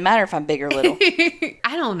scared. Doesn't matter if I'm big or little.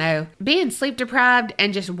 I don't know. Being sleep deprived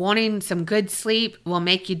and just wanting some good sleep will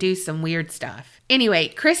make you do some weird stuff. Anyway,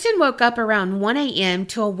 Kristen woke up around 1 a.m.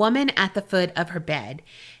 to a woman at the foot of her bed.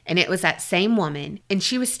 And it was that same woman. And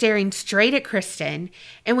she was staring straight at Kristen.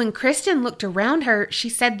 And when Kristen looked around her, she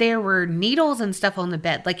said there were needles and stuff on the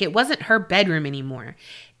bed. Like it wasn't her bedroom anymore.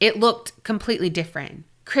 It looked completely different.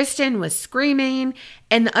 Kristen was screaming,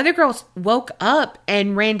 and the other girls woke up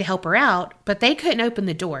and ran to help her out, but they couldn't open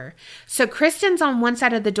the door. So Kristen's on one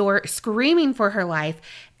side of the door screaming for her life,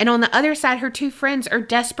 and on the other side, her two friends are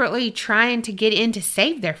desperately trying to get in to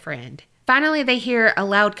save their friend. Finally, they hear a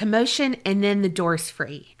loud commotion, and then the door's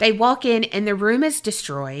free. They walk in, and the room is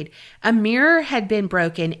destroyed. A mirror had been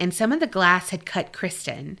broken, and some of the glass had cut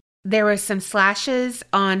Kristen. There were some slashes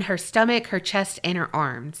on her stomach, her chest, and her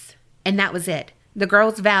arms. And that was it. The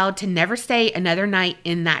girls vowed to never stay another night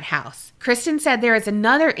in that house. Kristen said there was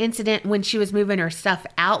another incident when she was moving her stuff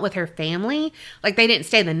out with her family. Like, they didn't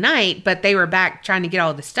stay the night, but they were back trying to get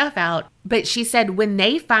all the stuff out. But she said when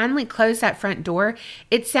they finally closed that front door,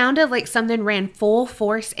 it sounded like something ran full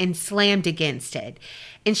force and slammed against it.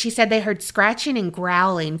 And she said they heard scratching and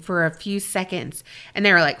growling for a few seconds. And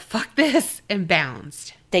they were like, fuck this, and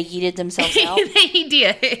bounced. They yeeted themselves out? They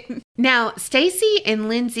did. Now, Stacy and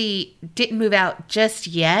Lindsay didn't move out just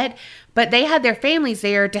yet, but they had their families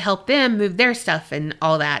there to help them move their stuff and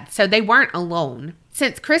all that. So they weren't alone.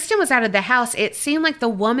 Since Kristen was out of the house, it seemed like the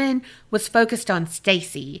woman was focused on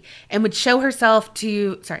Stacy and would show herself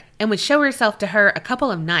to her a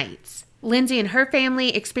couple of nights. Lindsay and her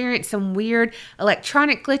family experienced some weird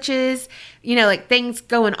electronic glitches, like things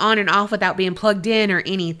going on and off without being plugged in or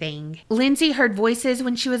anything. Lindsay heard voices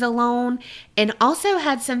when she was alone and also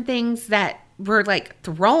had some things that were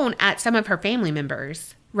thrown at some of her family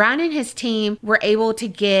members. Ryan and his team were able to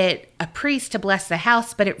get a priest to bless the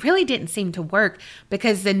house, but it really didn't seem to work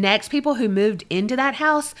because the next people who moved into that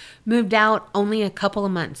house moved out only a couple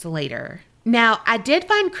of months later. Now, I did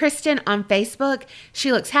find Kristen on Facebook.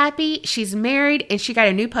 She looks happy, she's married, and she got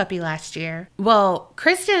a new puppy last year. Well,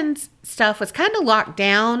 Kristen's stuff was kind of locked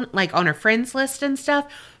down, on her friends list and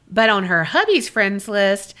stuff, but on her hubby's friends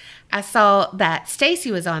list, I saw that Stacy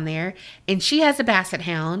was on there, and she has a basset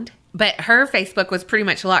hound, but her Facebook was pretty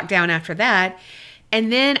much locked down after that.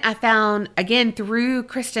 And then I found, again, through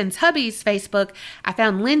Kristen's hubby's Facebook, I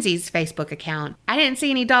found Lindsay's Facebook account. I didn't see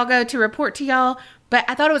any doggo to report to y'all, but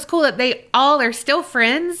I thought it was cool that they all are still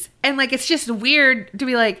friends. And it's just weird to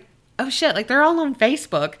be like, oh shit, they're all on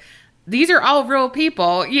Facebook. These are all real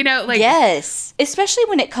people, Yes. Especially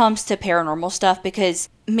when it comes to paranormal stuff, because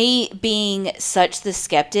me being such the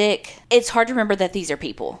skeptic, it's hard to remember that these are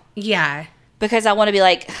people. Yeah. Because I want to be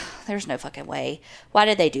like, there's no fucking way. Why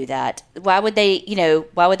did they do that? Why would they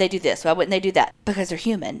do this? Why wouldn't they do that? Because they're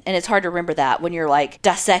human. And it's hard to remember that when you're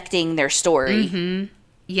dissecting their story. Mm-hmm.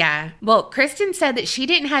 Yeah. Well, Kristen said that she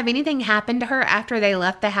didn't have anything happen to her after they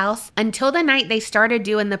left the house until the night they started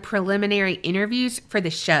doing the preliminary interviews for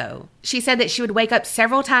the show. She said that she would wake up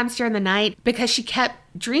several times during the night because she kept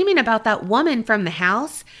dreaming about that woman from the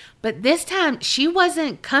house. But this time she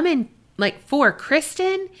wasn't coming for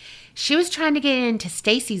Kristen. She was trying to get into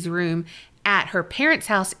Stacy's room at her parents'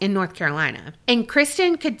 house in North Carolina. And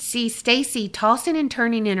Kristen could see Stacy tossing and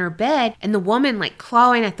turning in her bed and the woman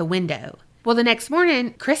clawing at the window. Well, the next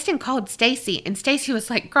morning, Kristen called Stacy, and Stacy was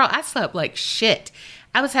like, girl, I slept like shit.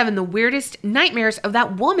 I was having the weirdest nightmares of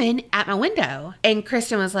that woman at my window. And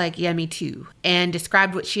Kristen was like, yeah, me too, and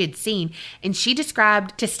described what she had seen. And she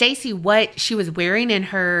described to Stacy what she was wearing in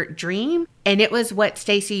her dream, and it was what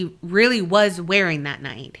Stacy really was wearing that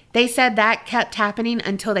night. They said that kept happening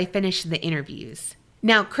until they finished the interviews.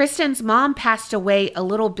 Now, Kristen's mom passed away a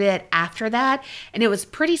little bit after that, and it was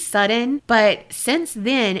pretty sudden, but since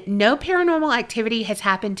then, no paranormal activity has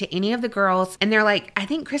happened to any of the girls, and they're like, I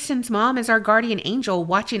think Kristen's mom is our guardian angel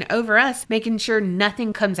watching over us, making sure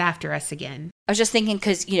nothing comes after us again. I was just thinking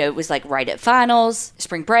because, it was right at finals,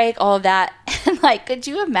 spring break, all of that. And could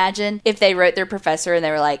you imagine if they wrote their professor and they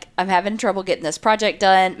were like, I'm having trouble getting this project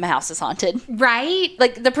done. My house is haunted. Right?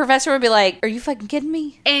 The professor would be like, are you fucking kidding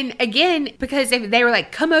me? And again, because if they were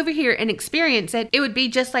like, come over here and experience it, it would be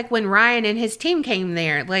just like when Ryan and his team came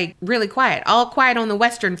there, really quiet, all quiet on the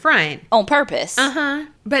Western Front. On purpose. Uh-huh.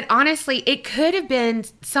 But honestly, it could have been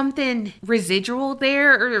something residual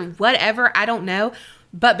there or whatever. I don't know.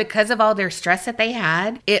 But because of all their stress that they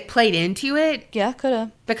had, it played into it. Yeah, could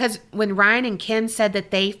have. Because when Ryan and Kim said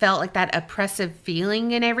that they felt that oppressive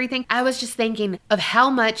feeling and everything, I was just thinking of how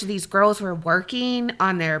much these girls were working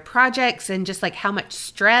on their projects and just how much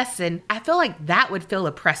stress. And I feel like that would feel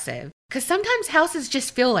oppressive. Because sometimes houses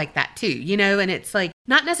just feel like that too, and it's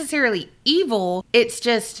not necessarily evil. It's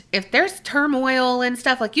just if there's turmoil and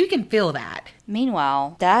stuff, you can feel that.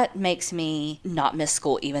 Meanwhile, that makes me not miss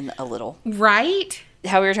school even a little. Right?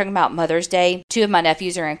 How we were talking about Mother's Day, 2 of my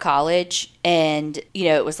nephews are in college, and,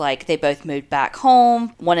 it was they both moved back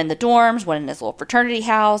home, one in the dorms, one in his little fraternity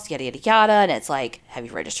house, yada, yada, yada, and it's have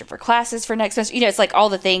you registered for classes for next semester? It's all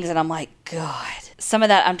the things, and I'm like, God. Some of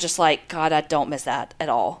that, I'm just like, God, I don't miss that at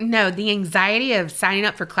all. No, the anxiety of signing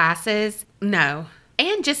up for classes, no.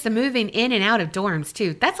 And just the moving in and out of dorms,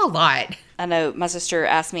 too. That's a lot. I know my sister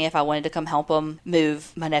asked me if I wanted to come help him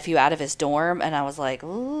move my nephew out of his dorm, and I was like,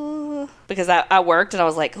 ooh. Because I worked, and I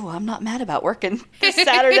was like, oh, I'm not mad about working this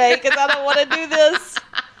Saturday because I don't want to do this.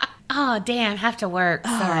 Oh, damn, have to work.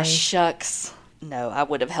 Sorry. Oh, shucks. No, I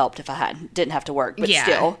would have helped if I didn't have to work, but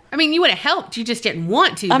still. I mean, you would have helped. You just didn't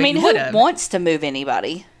want to. I mean, who wants to move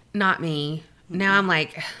anybody? Not me. Now I'm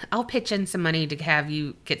like, I'll pitch in some money to have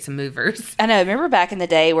you get some movers. I know. Remember back in the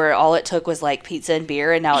day where all it took was like pizza and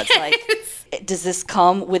beer, and now it's like, does this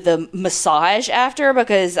come with a massage after?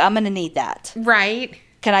 Because I'm going to need that. Right.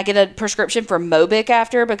 Can I get a prescription for Mobic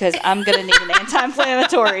after? Because I'm going to need an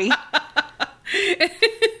anti-inflammatory.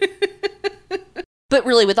 But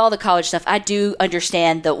really, with all the college stuff, I do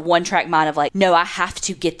understand the one-track mind of like, no, I have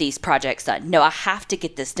to get these projects done. No, I have to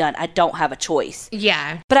get this done. I don't have a choice.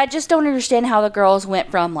 Yeah. But I just don't understand how the girls went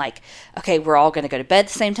from like, okay, we're all going to go to bed at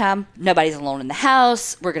the same time. Nobody's alone in the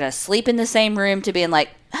house. We're going to sleep in the same room, to being like,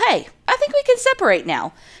 hey, I think we can separate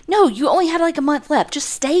now. No, you only had like a month left. Just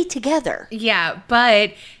stay together. Yeah,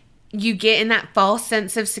 but you get in that false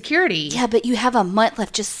sense of security. Yeah, but you have a month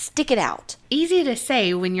left. Just stick it out. Easy to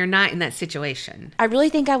say when you're not in that situation. I really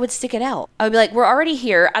think I would stick it out. I would be like, we're already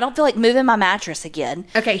here. I don't feel like moving my mattress again.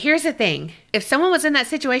 Okay, here's the thing. If someone was in that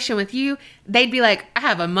situation with you, they'd be like, I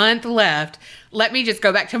have a month left. Let me just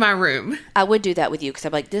go back to my room. I would do that with you because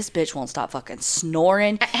I'm like, this bitch won't stop fucking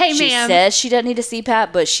snoring. Hey, she ma'am. She says she doesn't need a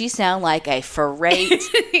CPAP, but she sounds like a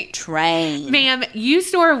freight train. Ma'am, you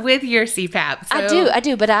snore with your CPAP. So. I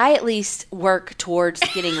do, but I at least work towards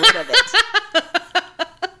getting rid of it.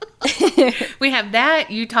 We have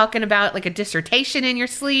that. You talking about like a dissertation in your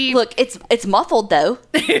sleep. Look, it's muffled though.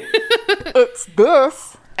 It's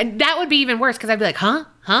this. And that would be even worse because I'd be like, huh?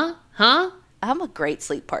 I'm a great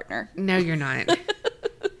sleep partner. No, you're not.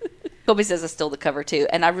 Colby says I stole the cover too,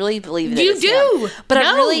 and I really believe that you it's do. Him. But no.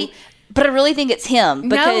 I really think it's him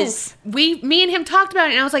because me and him talked about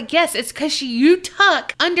it, and I was like, yes, it's because you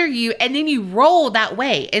tuck under you and then you roll that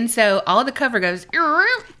way, and so all the cover goes.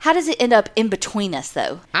 How does it end up in between us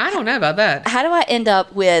though? I don't know about that. How do I end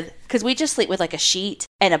up with? Because we just sleep with like a sheet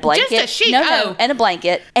and a blanket. Just a sheet. No, and a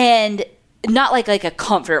blanket and. Not like a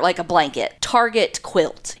comforter, like a blanket. Target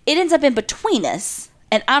quilt. It ends up in between us,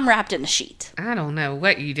 and I'm wrapped in a sheet. I don't know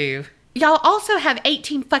what you do. Y'all also have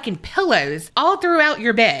 18 fucking pillows all throughout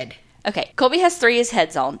your bed. Okay, Colby has 3 of his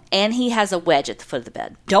heads on, and he has a wedge at the foot of the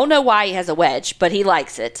bed. Don't know why he has a wedge, but he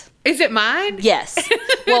likes it. Is it mine? Yes.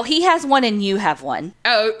 Well, he has one and you have one.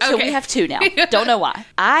 Oh, okay. So we have 2 now. Don't know why.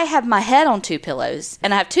 I have my head on 2 pillows,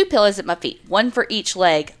 and I have 2 pillows at my feet. One for each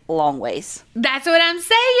leg, long ways. That's what I'm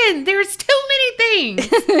saying. There's too many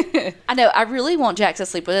things. I know. I really want Jax to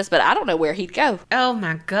sleep with us, but I don't know where he'd go. Oh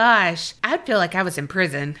my gosh. I'd feel like I was in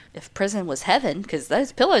prison. If prison was heaven, because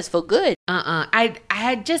those pillows feel good.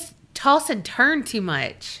 I just toss and turn too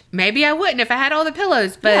much. Maybe I wouldn't if I had all the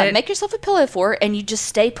pillows, but... Yeah, make yourself a pillow fort and you just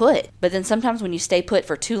stay put. But then sometimes when you stay put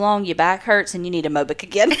for too long, your back hurts and you need a Mobic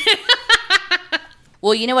again.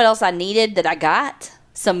 Well, you know what else I needed that I got?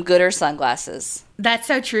 Some Gooder sunglasses. That's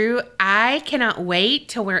so true. I cannot wait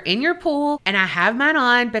till we're in your pool and I have mine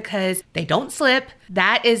on because they don't slip.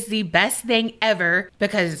 That is the best thing ever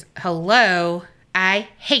because, hello... I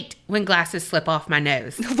hate when glasses slip off my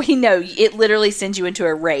nose. We know. It literally sends you into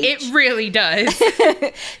a rage. It really does.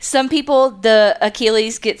 Some people, the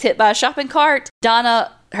Achilles gets hit by a shopping cart.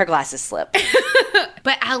 Donna, her glasses slip.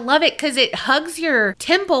 But I love it because it hugs your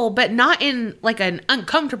temple, but not in like an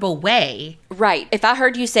uncomfortable way. Right. If I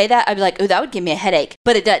heard you say that, I'd be like, oh, that would give me a headache.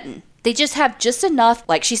 But it doesn't. They just have just enough,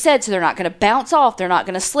 like she said, so they're not going to bounce off. They're not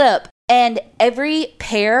going to slip. And every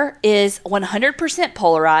pair is 100%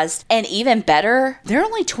 polarized. And even better, they're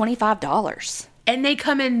only $25. And they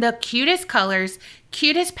come in the cutest colors,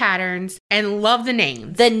 cutest patterns, and love the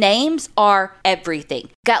names. The names are everything.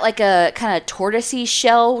 Got like a kind of tortoisey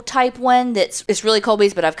shell type one it's really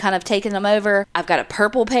Colby's, but I've kind of taken them over. I've got a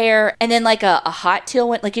purple pair, and then like a hot teal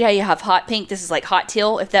one. Like, you know how you have hot pink? This is like hot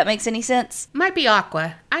teal, if that makes any sense. Might be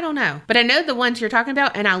aqua. I don't know. But I know the ones you're talking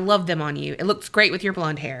about, and I love them on you. It looks great with your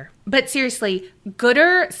blonde hair. But seriously,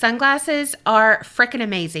 Gooder sunglasses are freaking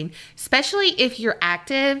amazing, especially if you're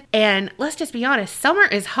active. And let's just be honest, summer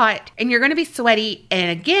is hot and you're going to be sweaty.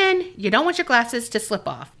 And again, you don't want your glasses to slip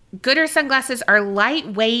off. Gooder sunglasses are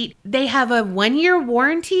lightweight. They have a 1-year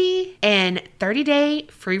warranty and 30-day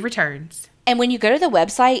free returns. And when you go to the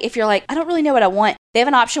website, if you're like, I don't really know what I want, they have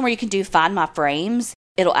an option where you can do Find My Frames.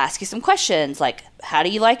 It'll ask you some questions like, how do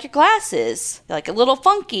you like your glasses? Like a little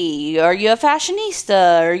funky? Are you a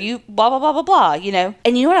fashionista? Are you blah, blah, blah, blah, blah, you know?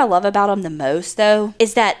 And you know what I love about them the most, though?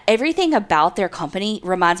 Is that everything about their company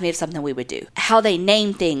reminds me of something we would do. How they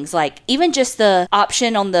name things. Like, even just the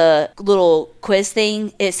option on the little quiz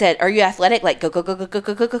thing, it said, are you athletic? Like, go, go, go, go, go,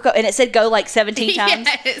 go, go, go, go. And it said go like 17 times.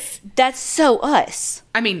 Yes. That's so us.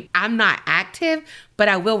 I mean, I'm not active, but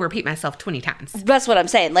I will repeat myself 20 times. That's what I'm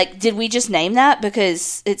saying. Like, did we just name that?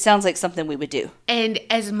 Because it sounds like something we would do. And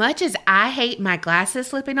as much as I hate my glasses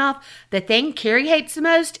slipping off, the thing Carrie hates the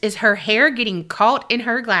most is her hair getting caught in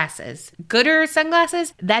her glasses. Gooder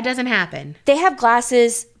sunglasses, that doesn't happen. They have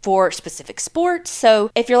glasses for specific sports. So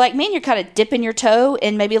if you're like me and you're kind of dipping your toe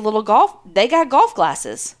in maybe a little golf, they got golf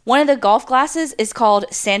glasses. One of the golf glasses is called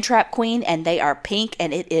Sandtrap Queen, and they are pink,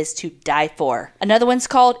 and it is to die for. Another one's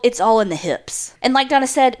called It's All in the Hips. And like Donna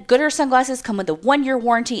said, Gooder sunglasses come with a 1-year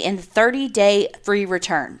warranty and 30-day free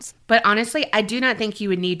returns. But honestly, I do not think you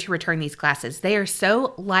would need to return these glasses. They are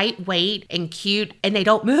so lightweight and cute, and they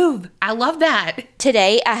don't move. I love that.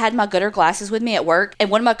 Today, I had my Gooder glasses with me at work, and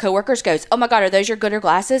one of my coworkers goes, "Oh my God, are those your Gooder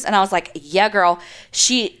glasses?" And I was like, "Yeah, girl."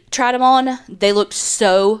 She tried them on. They looked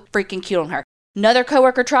so freaking cute on her. Another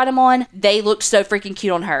coworker tried them on. They looked so freaking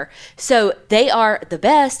cute on her. So they are the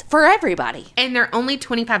best for everybody. And they're only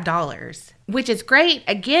 $25. Which is great,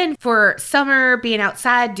 again, for summer, being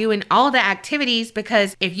outside, doing all the activities,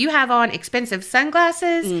 because if you have on expensive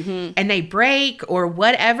sunglasses and they break or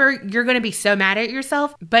whatever, you're going to be so mad at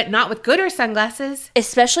yourself, but not with Gooder sunglasses.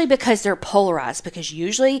 Especially because they're polarized, because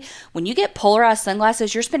usually when you get polarized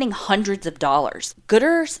sunglasses, you're spending hundreds of dollars.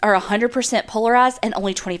 Gooders are 100% polarized and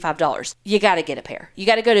only $25. You got to get a pair. You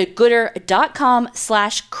got to go to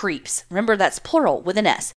gooder.com/creeps. Remember, that's plural with an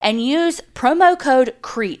S. And use promo code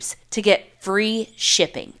CREEPS to get free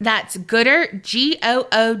shipping. That's Gooder,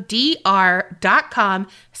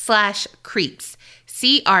 GOODR.com/creeps. CREEPS.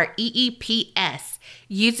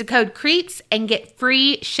 Use the code CREEPS and get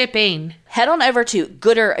free shipping. Head on over to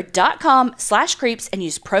gooder.com/creeps and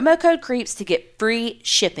use promo code CREEPS to get free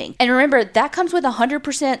shipping. And remember, that comes with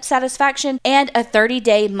 100% satisfaction and a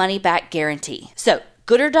 30-day money-back guarantee. So,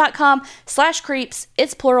 gooder.com/creeps,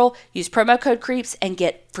 it's plural. Use promo code CREEPS and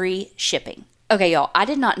get free shipping. Okay, y'all, I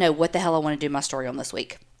did not know what the hell I want to do my story on this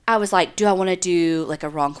week. I was like, do I want to do like a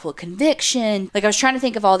wrongful conviction? Like I was trying to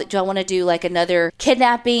think of all that. Do I want to do like another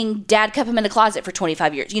kidnapping, dad kept him in the closet for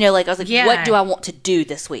 25 years? You know, like I was like, what do I want to do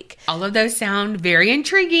this week? All of those sound very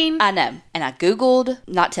intriguing. I know. And I Googled,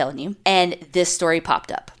 not telling you, and this story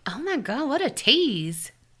popped up. Oh my God, what a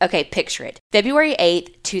tease. Okay, picture it. February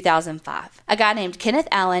 8th, 2005. A guy named Kenneth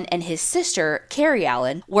Allen and his sister, Carrie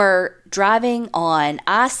Allen, were driving on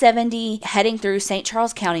I-70 heading through St.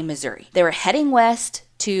 Charles County, Missouri. They were heading west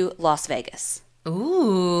to Las Vegas.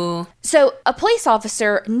 Ooh. So a police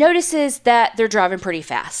officer notices that they're driving pretty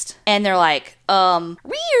fast. And they're like, rear.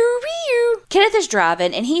 Kenneth is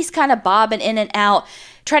driving and he's kind of bobbing in and out,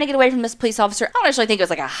 trying to get away from this police officer. I don't actually think it was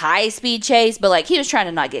like a high-speed chase, but like he was trying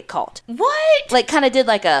to not get caught. What? Like kind of did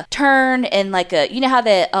like a turn and like a, you know how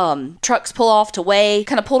the trucks pull off to weigh?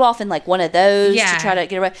 Kind of pulled off in like one of those to try to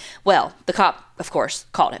get away. Well, the cop, of course,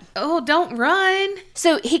 caught him. Oh, don't run.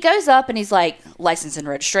 So he goes up and he's like, license and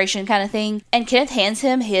registration kind of thing. And Kenneth hands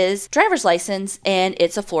him his driver's license, and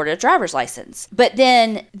it's a Florida driver's license. But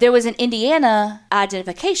then there was an Indiana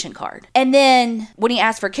identification card. And then when he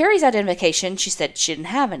asked for Carrie's identification, she said she didn't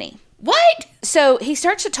have any. What? So he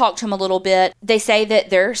starts to talk to him a little bit. They say that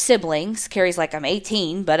they're siblings. Carrie's like, I'm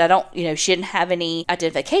 18, but I don't, she didn't have any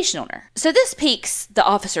identification on her. So this piques the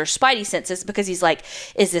officer's spidey senses because he's like,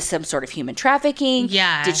 is this some sort of human trafficking?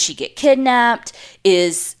 Yeah. Did she get kidnapped?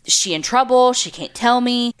 Is she in trouble? She can't tell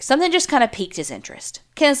me. Something just kind of piqued his interest.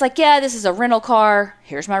 Kenneth's like, yeah, this is a rental car.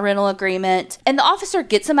 Here's my rental agreement. And the officer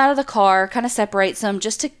gets him out of the car, kind of separates him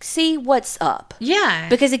just to see what's up. Yeah.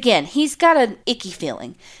 Because again, he's got an icky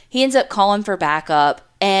feeling. He ends up calling for backup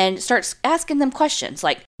and starts asking them questions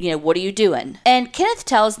like, what are you doing? And Kenneth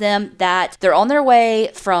tells them that they're on their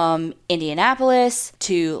way from Indianapolis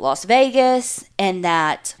to Las Vegas and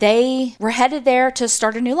that they were headed there to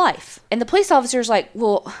start a new life. And the police officer's like,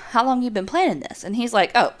 well, how long have you been planning this? And he's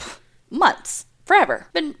like, months. Forever.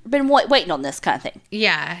 Been waiting on this kind of thing.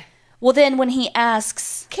 Yeah. Well, then when he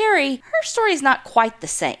asks Carrie, her story's not quite the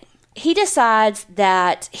same. He decides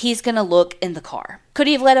that he's going to look in the car. Could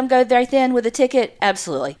he have let him go right then with a ticket?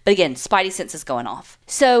 Absolutely. But again, spidey sense is going off.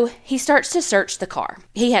 So he starts to search the car.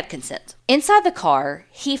 He had consent. Inside the car,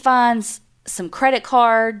 he finds some credit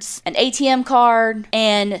cards, an ATM card,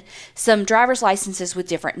 and some driver's licenses with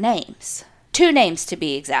different names. 2 names to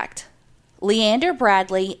be exact. Leander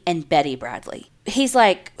Bradley and Betty Bradley. He's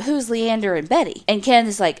like, who's Leander and Betty? And Ken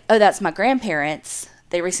is like, oh, that's my grandparents.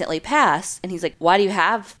 They recently passed. And he's like, why do you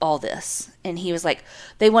have all this? And he was like,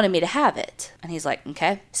 they wanted me to have it. And he's like,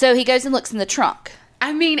 okay. So he goes and looks in the trunk.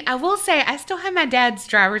 I mean, I will say, I still have my dad's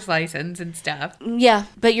driver's license and stuff. Yeah,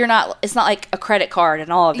 but it's not like a credit card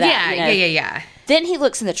and all of that. Yeah. Then he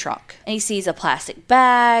looks in the trunk and he sees a plastic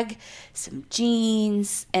bag, some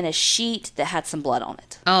jeans, and a sheet that had some blood on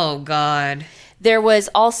it. Oh, God. There was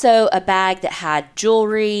also a bag that had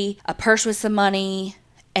jewelry, a purse with some money,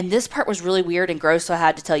 and this part was really weird and gross, so I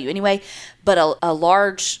had to tell you anyway, but a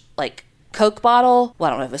large, like, Coke bottle, well,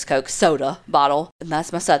 I don't know if it's Coke, soda bottle, and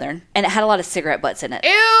that's my Southern, and it had a lot of cigarette butts in it.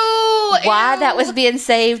 Ew! Why that was being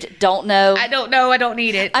saved, don't know. I don't know. I don't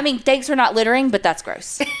need it. I mean, thanks for not littering, but that's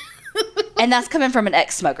gross. And that's coming from an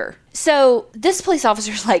ex-smoker. So this police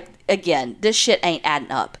officer's like, again, this shit ain't adding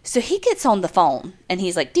up. So he gets on the phone and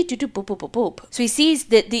he's like, boop, boop, boop, boop, boop. So he sees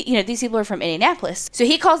that these people are from Indianapolis. So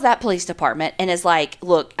he calls that police department and is like,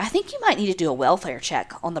 look, I think you might need to do a welfare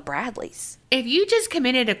check on the Bradleys. If you just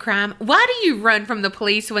committed a crime, why do you run from the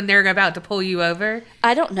police when they're about to pull you over?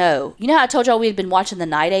 I don't know. You know how I told y'all we had been watching The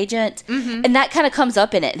Night Agent? Mm-hmm. And that kind of comes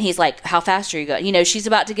up in it. And he's like, how fast are you going? You know, she's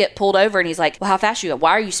about to get pulled over. And he's like, well, how fast are you going?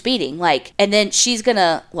 Why are you speeding? Like, and then she's going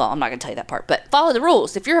to, well, I'm not going to tell you that part, but follow the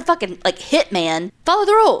rules. If you're a fucking, like, hitman, follow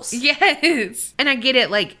the rules. Yes. And I get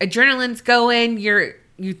it. Like, adrenaline's going.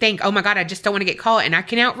 You think, oh my God, I just don't want to get caught and I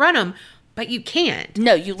can outrun them. But you can't.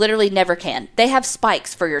 No, you literally never can. They have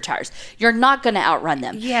spikes for your tires. You're not going to outrun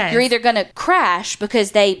them. Yes. You're either going to crash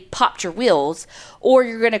because they popped your wheels, or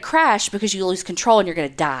you're going to crash because you lose control and you're going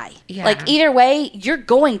to die. Yeah. Like, either way, you're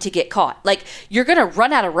going to get caught. Like, you're going to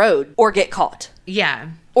run out of road or get caught.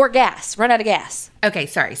 Yeah. Or gas. Run out of gas. Okay,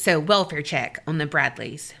 sorry. So, welfare check on the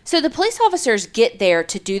Bradleys. So, the police officers get there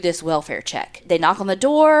to do this welfare check. They knock on the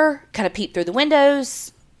door, kind of peep through the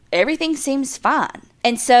windows. Everything seems fine.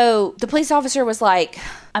 And so the police officer was like,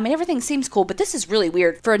 I mean, everything seems cool, but this is really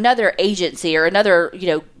weird for another agency or another,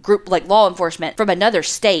 group like law enforcement from another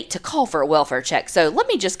state to call for a welfare check. So let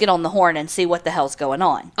me just get on the horn and see what the hell's going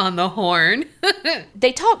on. On the horn.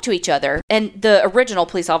 They talk to each other, and the original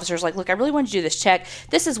police officer's like, look, I really want to do this check.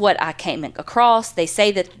 This is what I came across. They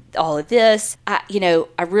say that all of this, I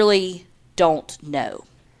really don't know.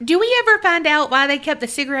 Do we ever find out why they kept the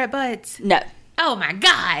cigarette butts? No. Oh my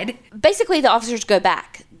God. Basically, the officers go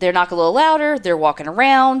back. They're knock a little louder. They're walking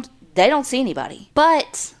around. They don't see anybody.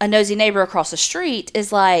 But a nosy neighbor across the street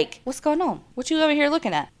is like, what's going on? What you over here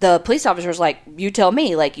looking at? The police officer's like, you tell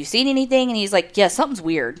me. Like, you seen anything? And he's like, yeah, something's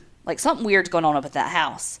weird. Like, something weird's going on up at that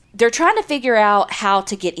house. They're trying to figure out how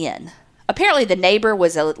to get in. Apparently, the neighbor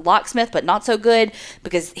was a locksmith, but not so good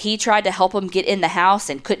because he tried to help them get in the house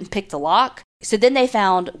and couldn't pick the lock. So then they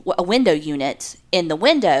found a window unit in the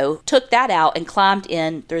window, took that out, and climbed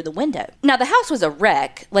in through the window. Now, the house was a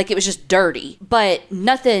wreck. Like, it was just dirty, but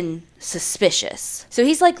nothing suspicious. So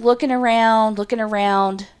he's, like, looking around.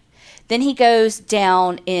 Then he goes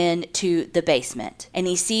down into the basement, and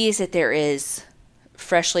he sees that there is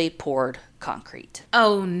freshly poured concrete.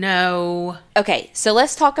 Oh, no. Okay, so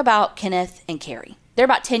let's talk about Kenneth and Carrie. They're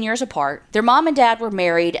about 10 years apart. Their mom and dad were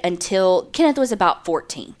married until Kenneth was about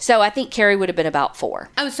 14. So I think Carrie would have been about 4.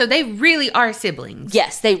 Oh, so they really are siblings.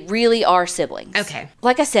 Yes, they really are siblings. Okay.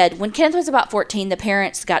 Like I said, when Kenneth was about 14, the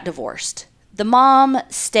parents got divorced. The mom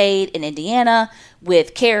stayed in Indiana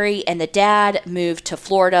with Carrie, and the dad moved to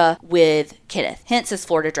Florida with Kenneth, hence his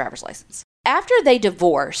Florida driver's license. After they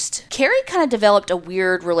divorced, Carrie kind of developed a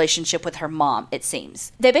weird relationship with her mom, it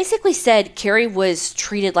seems. They basically said Carrie was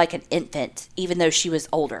treated like an infant, even though she was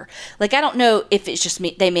older. Like, I don't know if it's just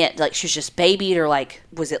they meant like she was just babied, or like,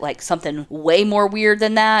 was it like something way more weird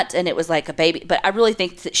than that? And it was like a baby, but I really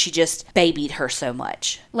think that she just babied her so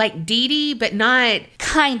much. Like Dee Dee, but not...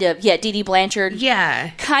 Kind of, yeah, Dee Dee Blanchard. Yeah.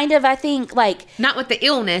 Kind of, I think, like... Not with the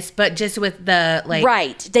illness, but just with the, like...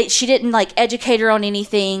 Right. She didn't, like, educate her on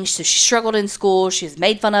anything, so she struggled in school. She was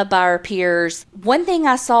made fun of by her peers. One thing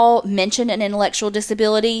I saw mentioned an intellectual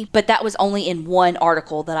disability, but that was only in one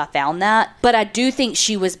article that I found that. But I do think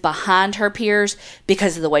she was behind her peers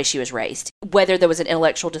because of the way she was raised, whether there was an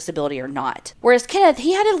intellectual disability or not. Whereas Kenneth,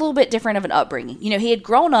 he had a little bit different of an upbringing. He had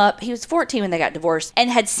grown up, he was 14 when they got divorced, and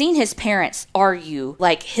had seen his parents argue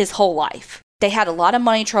like his whole life. They had a lot of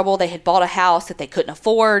money trouble. They had bought a house that they couldn't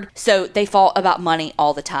afford, so they fought about money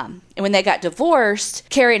all the time. And when they got divorced,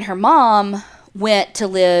 Carrie and her mom went to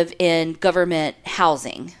live in government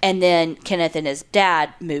housing, and then Kenneth and his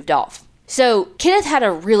dad moved off. So Kenneth had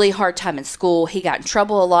a really hard time in school. He got in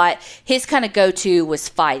trouble a lot. His kind of go-to was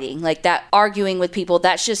fighting, like that, arguing with people.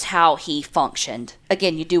 That's just how he functioned.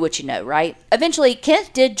 Again, you do what you know, right? Eventually,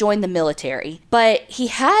 Kenneth did join the military, but he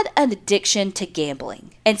had an addiction to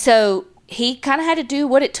gambling. And so he kind of had to do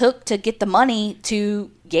what it took to get the money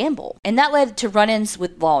to gamble. And that led to run-ins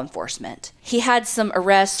with law enforcement. He had some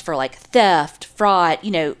arrests for like theft, fraud,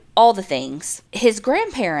 all the things. His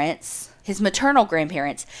grandparents, his maternal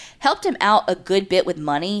grandparents, helped him out a good bit with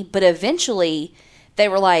money, but eventually they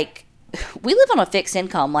were like, we live on a fixed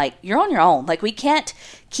income. Like, you're on your own. Like, we can't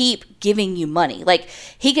keep giving you money. Like,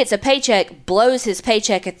 he gets a paycheck, blows his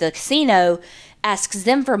paycheck at the casino, asks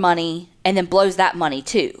them for money, and then blows that money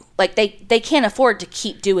too. Like, they can't afford to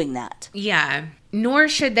keep doing that. Yeah. Nor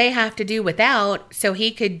should they have to do without, so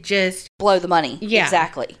he could just blow the money. Yeah.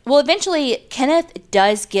 Exactly. Well, eventually, Kenneth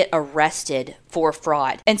does get arrested for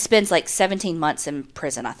fraud and spends like 17 months in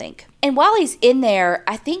prison, I think. And while he's in there,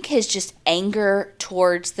 I think his just anger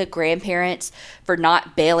towards the grandparents for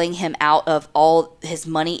not bailing him out of all his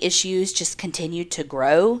money issues just continued to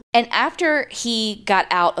grow. And after he got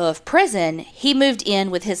out of prison, he moved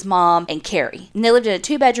in with his mom and Carrie. And they lived in a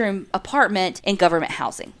 2-bedroom apartment in government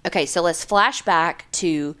housing. Okay, so let's flash back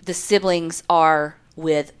to the siblings are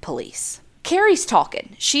with police. Carrie's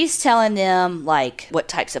talking. She's telling them, like, what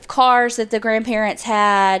types of cars that the grandparents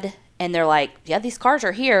had. And they're like, yeah, these cars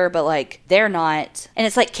are here, but, like, they're not. And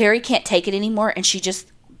it's like Carrie can't take it anymore. And she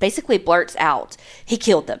just basically blurts out, he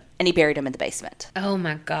killed them and he buried them in the basement. Oh,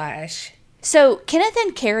 my gosh. So Kenneth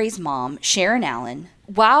and Carrie's mom, Sharon Allen,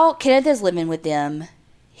 while Kenneth is living with them,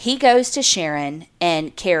 he goes to Sharon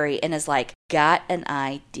and Carrie and is like, got an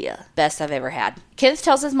idea. Best I've ever had. Kenneth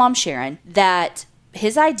tells his mom, Sharon, that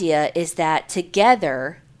his idea is that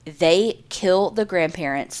together they kill the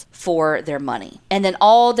grandparents for their money. And then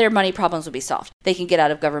all their money problems will be solved. They can get out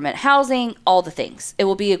of government housing, all the things. It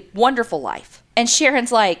will be a wonderful life. And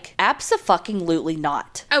Sharon's like, abso-fucking-lutely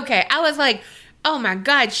not. Okay, I was like, oh my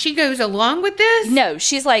God, she goes along with this? No,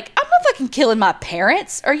 she's like, I'm not fucking killing my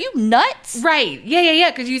parents. Are you nuts? Right. Yeah,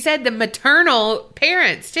 because you said the maternal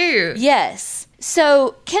parents too. Yes.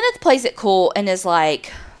 So Kenneth plays it cool and is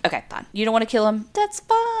like, okay, fine. You don't want to kill him? That's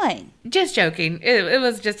fine. Just joking. It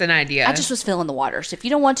was just an idea. I just was feeling the waters. If you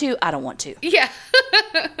don't want to, I don't want to. Yeah.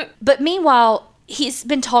 But meanwhile, he's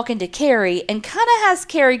been talking to Carrie and kind of has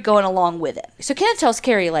Carrie going along with it. So Kenneth tells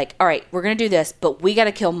Carrie, like, all right, we're going to do this, but we got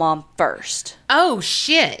to kill Mom first. Oh,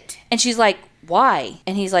 shit. And she's like, why?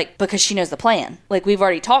 And he's like, because she knows the plan. Like, we've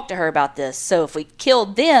already talked to her about this. So if we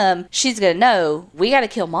killed them, she's going to know we got to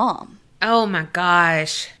kill Mom. Oh my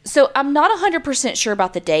gosh. So I'm not 100% sure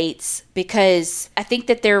about the dates because I think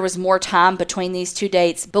that there was more time between these two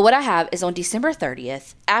dates. But what I have is on December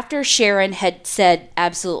 30th, after Sharon had said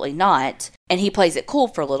absolutely not, and he plays it cool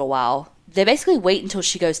for a little while, they basically wait until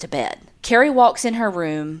she goes to bed. Carrie walks in her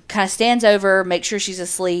room, kind of stands over, makes sure she's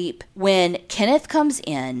asleep, when Kenneth comes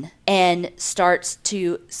in and starts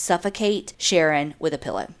to suffocate Sharon with a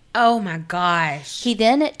pillow. Oh my gosh. He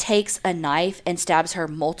then takes a knife and stabs her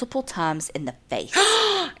multiple times in the face.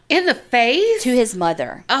 In the face? To his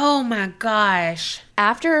mother. Oh my gosh.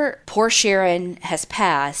 After poor Sharon has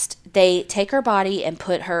passed, they take her body and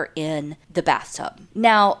put her in the bathtub.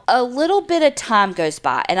 Now, a little bit of time goes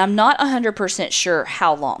by, and I'm not 100% sure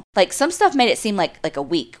how long. Like, some stuff made it seem like a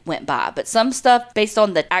week went by, but some stuff, based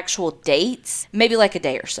on the actual dates, maybe like a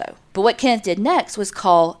day or so. But what Kenneth did next was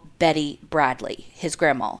call Betty Bradley, his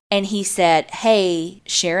grandma. And he said, hey,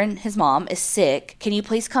 Sharon, his mom, is sick. Can you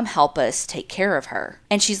please come help us take care of her?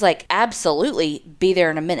 And she's like, absolutely, be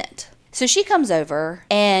there in a minute. So she comes over,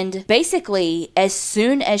 and basically, as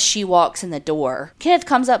soon as she walks in the door, Kenneth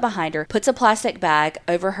comes up behind her, puts a plastic bag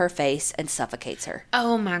over her face, and suffocates her.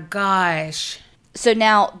 Oh my gosh. So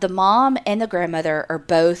now the mom and the grandmother are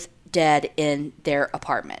both dead in their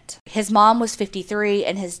apartment. His mom was 53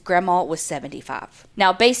 and his grandma was 75.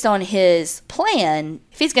 Now, based on his plan,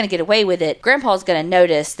 if he's going to get away with it, Grandpa's going to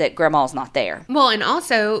notice that Grandma's not there. Well, and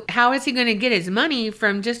also, how is he going to get his money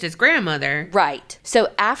from just his grandmother? Right.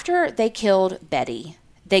 So after they killed Betty,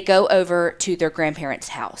 they go over to their grandparents'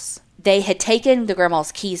 house. They had taken the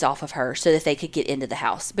grandma's keys off of her so that they could get into the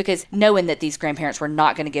house, because knowing that these grandparents were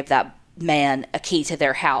not going to give that man a key to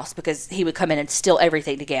their house because he would come in and steal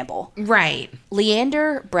everything to gamble. Right.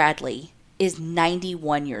 Leander Bradley is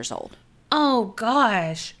 91 years old. Oh,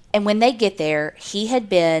 gosh. And when they get there, he had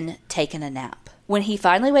been taking a nap. When he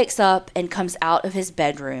finally wakes up and comes out of his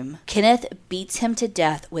bedroom, Kenneth beats him to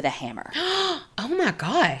death with a hammer. Oh, my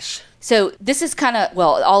gosh. So this is kind of,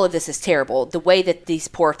 well, all of this is terrible. The way that these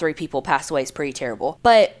poor 3 people pass away is pretty terrible.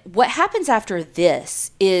 But what happens after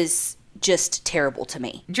this is just terrible to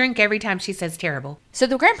me. Drink every time she says terrible. So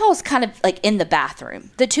the grandpa's kind of like in the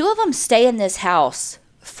bathroom. The 2 of them stay in this house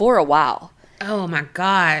for a while. Oh my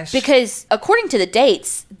gosh. Because according to the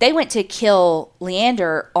dates, they went to kill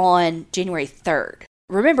Leander on January 3rd.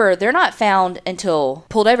 Remember, they're not found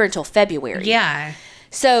pulled over until February. Yeah.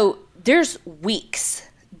 So there's weeks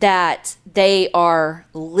that they are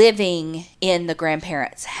living in the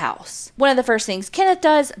grandparents' house. One of the first things Kenneth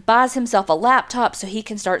does, buys himself a laptop so he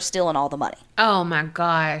can start stealing all the money. Oh my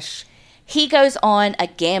gosh. He goes on a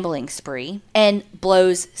gambling spree and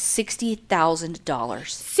blows $60,000.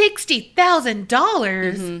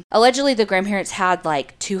 $60,000? Allegedly, the grandparents had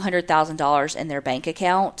like $200,000 in their bank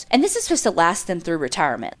account, and this is supposed to last them through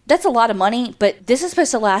retirement. That's a lot of money, but this is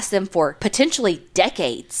supposed to last them for potentially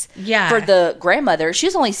decades. Yeah. For the grandmother, she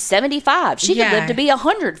was only 75. She could live to be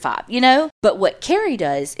 105, you know? But what Carrie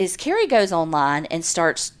does is Carrie goes online and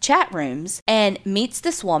starts chat rooms and meets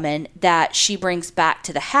this woman that she brings back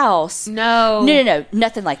to the house. No,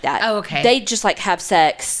 nothing like that. Oh, okay. They just like have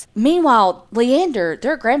sex. Meanwhile, Leander,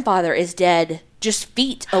 their grandfather, is dead just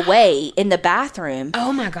feet away in the bathroom.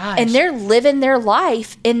 Oh my gosh. And they're living their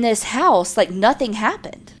life in this house like nothing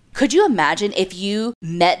happened. Could you imagine if you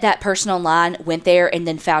met that person online, went there, and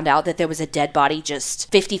then found out that there was a dead body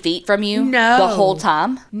just 50 feet from you the whole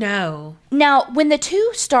time? No. Now, when the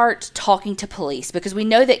two start talking to police, because we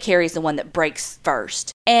know that Carrie's the one that breaks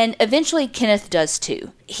first, and eventually Kenneth does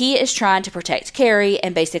too. He is trying to protect Carrie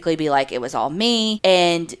and basically be like, it was all me,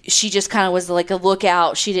 and she just kind of was like a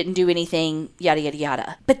lookout. She didn't do anything, yada, yada,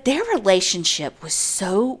 yada. But their relationship was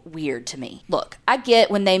so weird to me. Look, I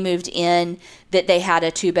get when they moved in that they had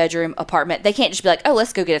a 2-bedroom apartment. They can't just be like, oh,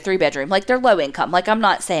 let's go get a 3-bedroom. Like, they're low income. Like, I'm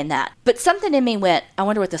not saying that. But something in me went, I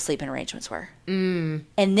wonder what the sleeping arrangements were. And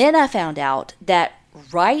then I found out that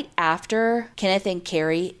right after Kenneth and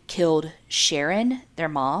Carrie killed Sharon, their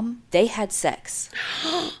mom, they had sex.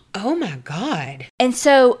 Oh my God. And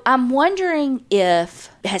so I'm wondering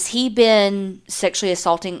has he been sexually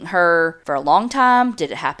assaulting her for a long time?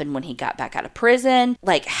 Did it happen when he got back out of prison?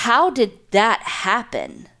 Like, how did that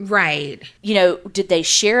happen? Right. You know, did they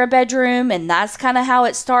share a bedroom and that's kind of how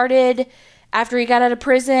it started after he got out of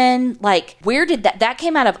prison? Like, where did that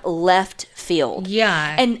came out of left field.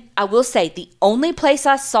 Yeah. And I will say the only place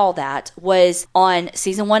I saw that was on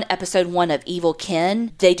season 1, episode 1 of Evil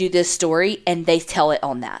Ken. They do this story and they tell it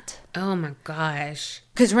on that. Oh my gosh.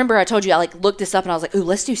 Because remember I told you I like looked this up and I was like, ooh,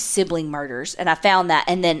 let's do sibling murders. And I found that.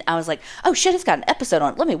 And then I was like, oh shit, it's got an episode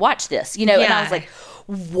on it. Let me watch this. You know, Yeah. And I was like,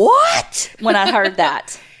 what? When I heard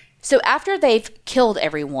that. So after they've killed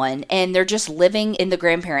everyone and they're just living in the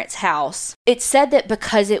grandparents' house, it said that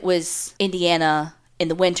because it was Indiana in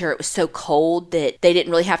the winter, it was so cold that they didn't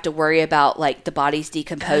really have to worry about like the bodies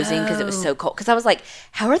decomposing because it was so cold. Because I was like,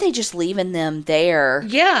 how are they just leaving them there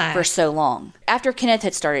for so long? After Kenneth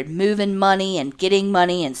had started moving money and getting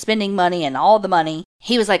money and spending money and all the money,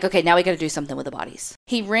 he was like, okay, now we got to do something with the bodies.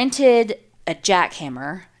 He rented a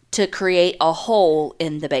jackhammer to create a hole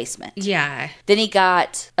in the basement. Yeah. Then he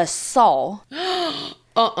got a saw.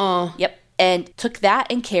 Yep. And took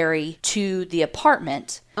that and Carrie to the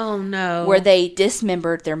apartment. Oh, no. Where they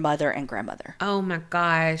dismembered their mother and grandmother. Oh, my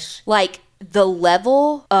gosh. Like, the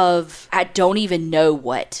level of, I don't even know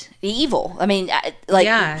what, evil. I mean, like,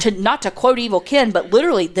 not to quote Evil Ken, but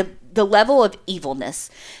literally the level of evilness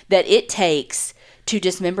that it takes to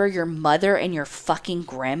dismember your mother and your fucking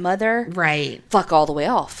grandmother. Right. Fuck all the way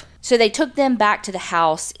off. So they took them back to the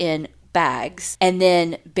house in bags and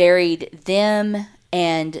then buried them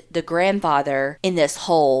and the grandfather in this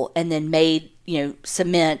hole and then made,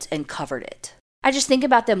 cement and covered it. I just think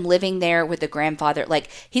about them living there with the grandfather. Like,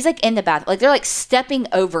 he's like in the bathroom. Like, they're like stepping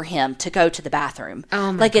over him to go to the bathroom.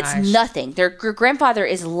 Oh, my Like, gosh. it's nothing. Their grandfather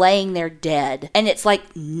is laying there dead. And it's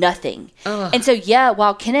like nothing. Ugh. And so, yeah,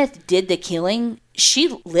 while Kenneth did the killing,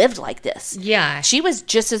 she lived like this. Yeah. She was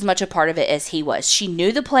just as much a part of it as he was. She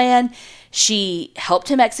knew the plan. She helped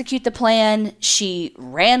him execute the plan. She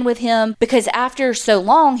ran with him. Because after so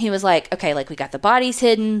long, he was like, okay, like, we got the bodies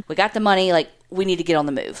hidden. We got the money. Like, we need to get on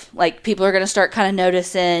the move. Like, people are going to start kind of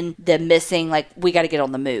noticing them missing. Like, we got to get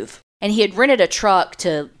on the move. And he had rented a truck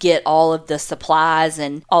to get all of the supplies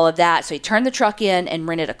and all of that. So he turned the truck in and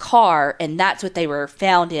rented a car. And that's what they were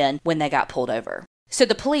found in when they got pulled over. So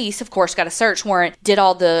the police, of course, got a search warrant, did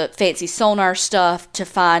all the fancy sonar stuff to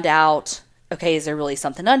find out, okay, is there really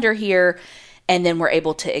something under here? And then were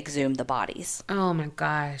able to exhume the bodies. Oh, my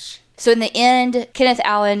gosh. So in the end, Kenneth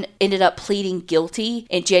Allen ended up pleading guilty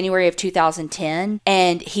in January of 2010,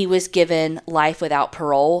 and he was given life without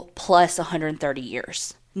parole plus 130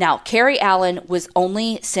 years. Now, Carrie Allen was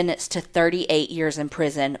only sentenced to 38 years in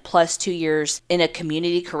prison plus 2 years in a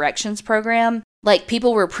community corrections program. Like,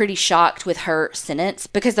 people were pretty shocked with her sentence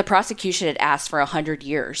because the prosecution had asked for 100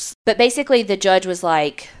 years. But basically, the judge was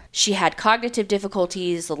like, she had cognitive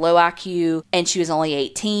difficulties, a low IQ, and she was only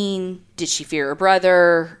 18. Did she fear her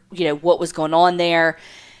brother? What was going on there?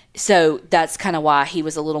 So that's kind of why he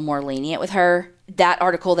was a little more lenient with her. that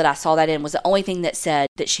article that I saw that in was the only thing that said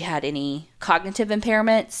that she had any cognitive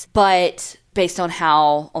impairments. But based on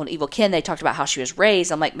how on Evil Ken they talked about how she was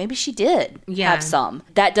raised, I'm like, maybe she did have some.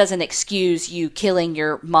 That doesn't excuse you killing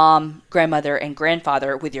your mom, grandmother, and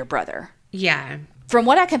grandfather with your brother. Yeah. From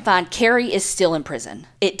what I can find, Carrie is still in prison.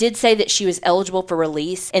 It did say that she was eligible for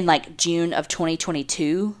release in like June of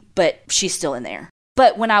 2022, but she's still in there.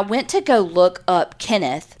 But when I went to go look up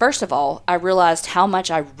Kenneth, first of all, I realized how much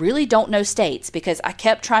I really don't know states, because I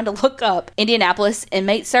kept trying to look up Indianapolis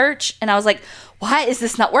inmate search, and I was like, why is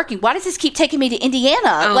this not working? Why does this keep taking me to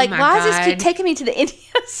Indiana? Oh, like, my why God. does this keep taking me to the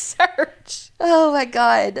Indiana search? Oh my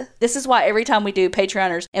God. This is why every time we do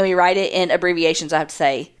Patreoners and we write it in abbreviations, I have to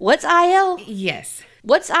say, what's IL? Yes.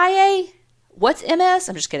 What's IA? What's MS?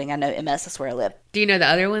 I'm just kidding. I know MS. That's where I live. Do you know the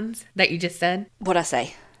other ones that you just said? What'd I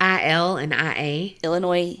say? IL and IA.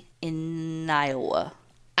 Illinois in Iowa.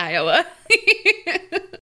 Iowa.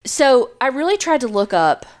 So I really tried to look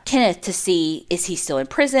up Kenneth to see, is he still in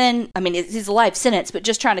prison? I mean, he's a life sentence, but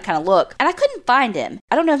just trying to kind of look. And I couldn't find him.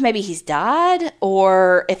 I don't know if maybe he's died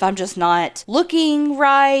or if I'm just not looking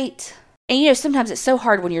right. And, you know, sometimes it's so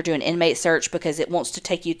hard when you're doing inmate search because it wants to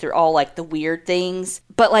take you through all, like, the weird things.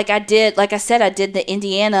 But, like I said, I did the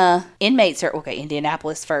Indiana inmate search. Okay,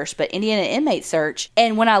 Indianapolis first, but Indiana inmate search.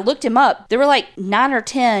 And when I looked him up, there were, like, 9 or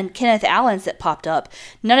 10 Kenneth Allens that popped up.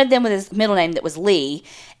 None of them with his middle name that was Lee.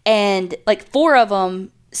 And, like, 4 of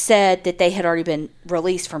them said that they had already been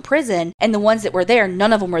released from prison, and the ones that were there,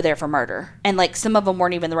 none of them were there for murder, and like some of them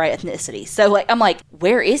weren't even the right ethnicity. So like I'm like,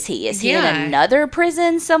 where is he? Is he in another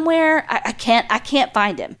prison somewhere? I can't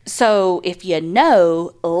find him. So if you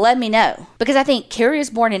know, let me know, because I think Carrie was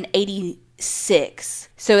born in 86,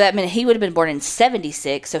 so that meant he would have been born in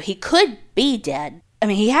 76, so he could be dead. I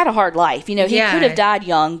mean, he had a hard life, you know. He could have died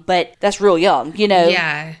young, but that's real young, you know.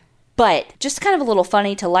 Yeah. But just kind of a little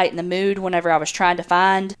funny to lighten the mood whenever I was trying to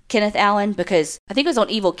find Kenneth Allen, because I think it was on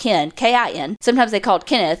Evil Ken, K-I-N. Sometimes they called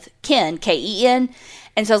Kenneth Ken, K-E-N.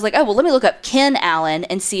 And so I was like, oh, well, let me look up Ken Allen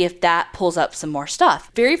and see if that pulls up some more stuff.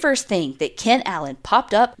 Very first thing that Ken Allen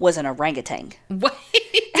popped up was an orangutan. What?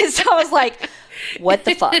 And so I was like, what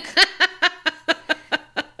the fuck?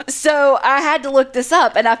 So I had to look this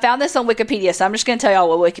up, and I found this on Wikipedia. So I'm just going to tell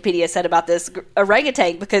y'all what Wikipedia said about this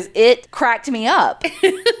orangutan because it cracked me up.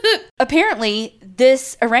 Apparently,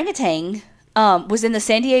 this orangutan was in the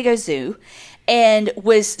San Diego Zoo and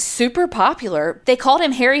was super popular. They called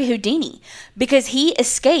him Harry Houdini because he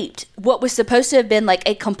escaped what was supposed to have been like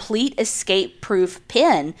a complete escape-proof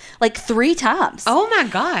pen like 3 times. Oh my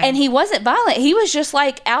God. And he wasn't violent. He was just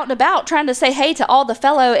like out and about trying to say hey to all the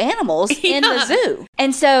fellow animals in the zoo.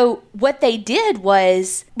 And so what they did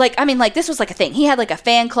was like, I mean, like this was like a thing. He had like a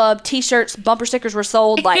fan club, t-shirts, bumper stickers were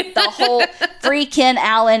sold, like the whole Free Ken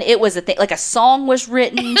Allen. It was a thing. Like a song was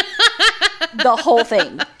written, the whole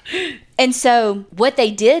thing. And so what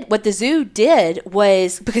the zoo did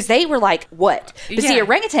was, because they were like, what? But see,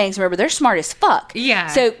 orangutans, remember, they're smart as fuck. Yeah.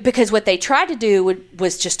 So because what they tried to do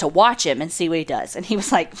was just to watch him and see what he does. And he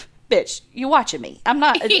was like, bitch, you watching me. I'm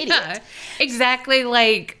not an idiot. Exactly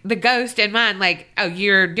like the ghost in mine. Like, oh,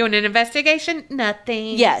 you're doing an investigation?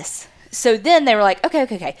 Nothing. Yes. So then they were like,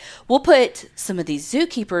 okay. We'll put some of these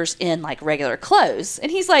zookeepers in like regular clothes.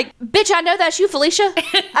 And he's like, bitch, I know that's you, Felicia.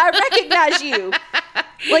 I recognize you.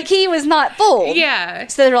 Like he was not fooled. Yeah.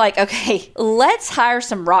 So they're like, okay, let's hire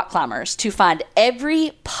some rock climbers to find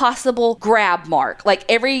every possible grab mark. Like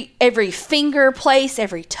every finger place,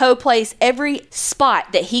 every toe place, every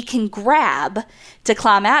spot that he can grab to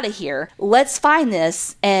climb out of here. Let's find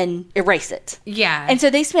this and erase it. Yeah. And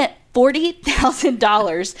so they spent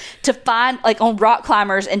 $40,000 to find like on rock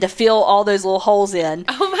climbers and to fill all those little holes in.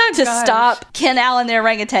 Oh my to gosh. stop Ken Allen the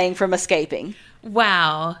orangutan from escaping.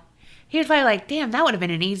 Wow. He was probably like, damn, that would have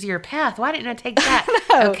been an easier path. Why didn't I take that?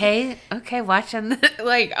 Okay, watching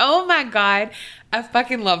like, oh my God. I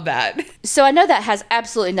fucking love that. So I know that has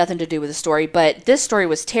absolutely nothing to do with the story, but this story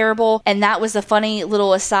was terrible. And that was a funny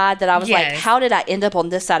little aside that I was like, how did I end up on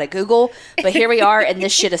this side of Google? But here we are, and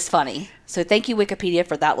this shit is funny. So thank you, Wikipedia,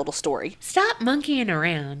 for that little story. Stop monkeying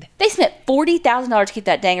around. They spent $40,000 to keep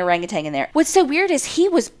that dang orangutan in there. What's so weird is he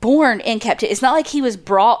was born in captivity. It's not like he was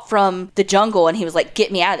brought from the jungle and he was like,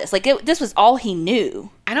 get me out of this. Like, this was all he knew.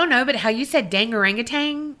 I don't know, but how you said dang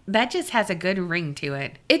orangutan, that just has a good ring to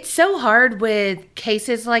it. It's so hard with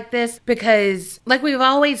cases like this because, like we've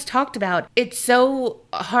always talked about, it's so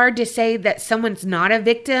hard to say that someone's not a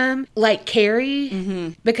victim, like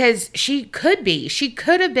Carrie, because she could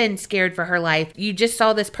have been scared for her life. You just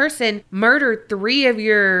saw this person murder 3 of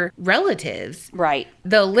your relatives. Right.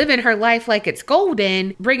 They'll live in her life like it's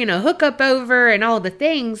golden, bringing a hookup over and all the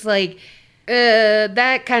things, like...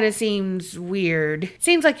 That kind of seems weird.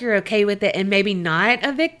 Seems like you're okay with it and maybe not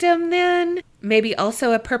a victim then. Maybe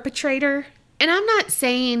also a perpetrator. And I'm not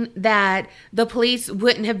saying that the police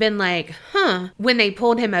wouldn't have been like, when they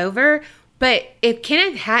pulled him over. But if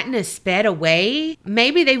Kenneth hadn't have sped away,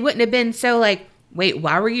 maybe they wouldn't have been so like, wait,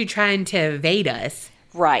 why were you trying to evade us?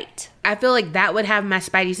 Right. I feel like that would have my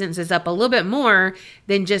spidey senses up a little bit more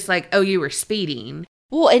than just like, oh, you were speeding.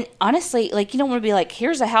 Well, and honestly, like, you don't want to be like,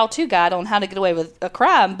 here's a how-to guide on how to get away with a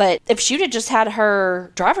crime. But if she would have just had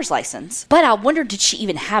her driver's license. But I wonder, did she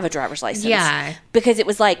even have a driver's license? Yeah. Because it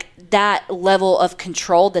was like that level of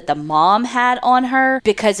control that the mom had on her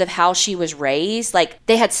because of how she was raised. Like,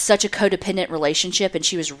 they had such a codependent relationship and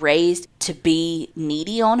she was raised to be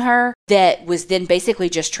needy on her that was then basically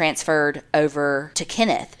just transferred over to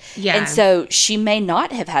Kenneth. Yeah. And so she may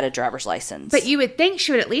not have had a driver's license. But you would think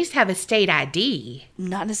she would at least have a state ID.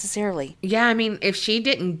 Not necessarily. Yeah, I mean, if she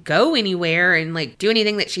didn't go anywhere and like do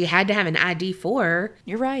anything that she had to have an ID for.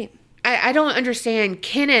 You're right. I don't understand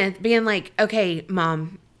Kenneth being like, okay,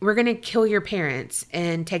 Mom, we're going to kill your parents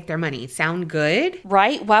and take their money. Sound good?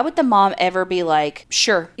 Right? Why would the mom ever be like,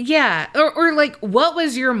 sure? Yeah. Or like, what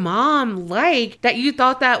was your mom like that you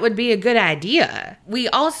thought that would be a good idea? We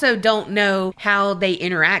also don't know how they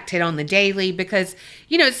interacted on the daily because,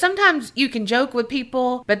 you know, sometimes you can joke with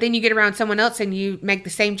people, but then you get around someone else and you make the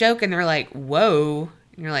same joke and they're like, whoa.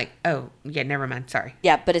 And you're like, oh, yeah, never mind. Sorry.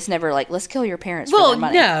 Yeah, but it's never like, let's kill your parents for their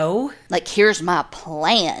money. Well, no. Like, here's my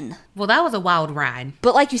plan. Well, that was a wild ride.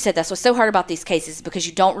 But like you said, that's what's so hard about these cases because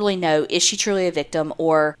you don't really know, is she truly a victim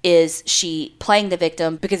or is she playing the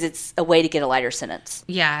victim because it's a way to get a lighter sentence?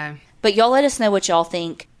 Yeah. But y'all let us know what y'all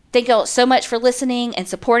think. Thank y'all so much for listening and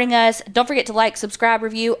supporting us. Don't forget to like, subscribe,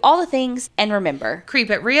 review, all the things. And remember, Creep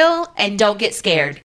it real and don't get scared.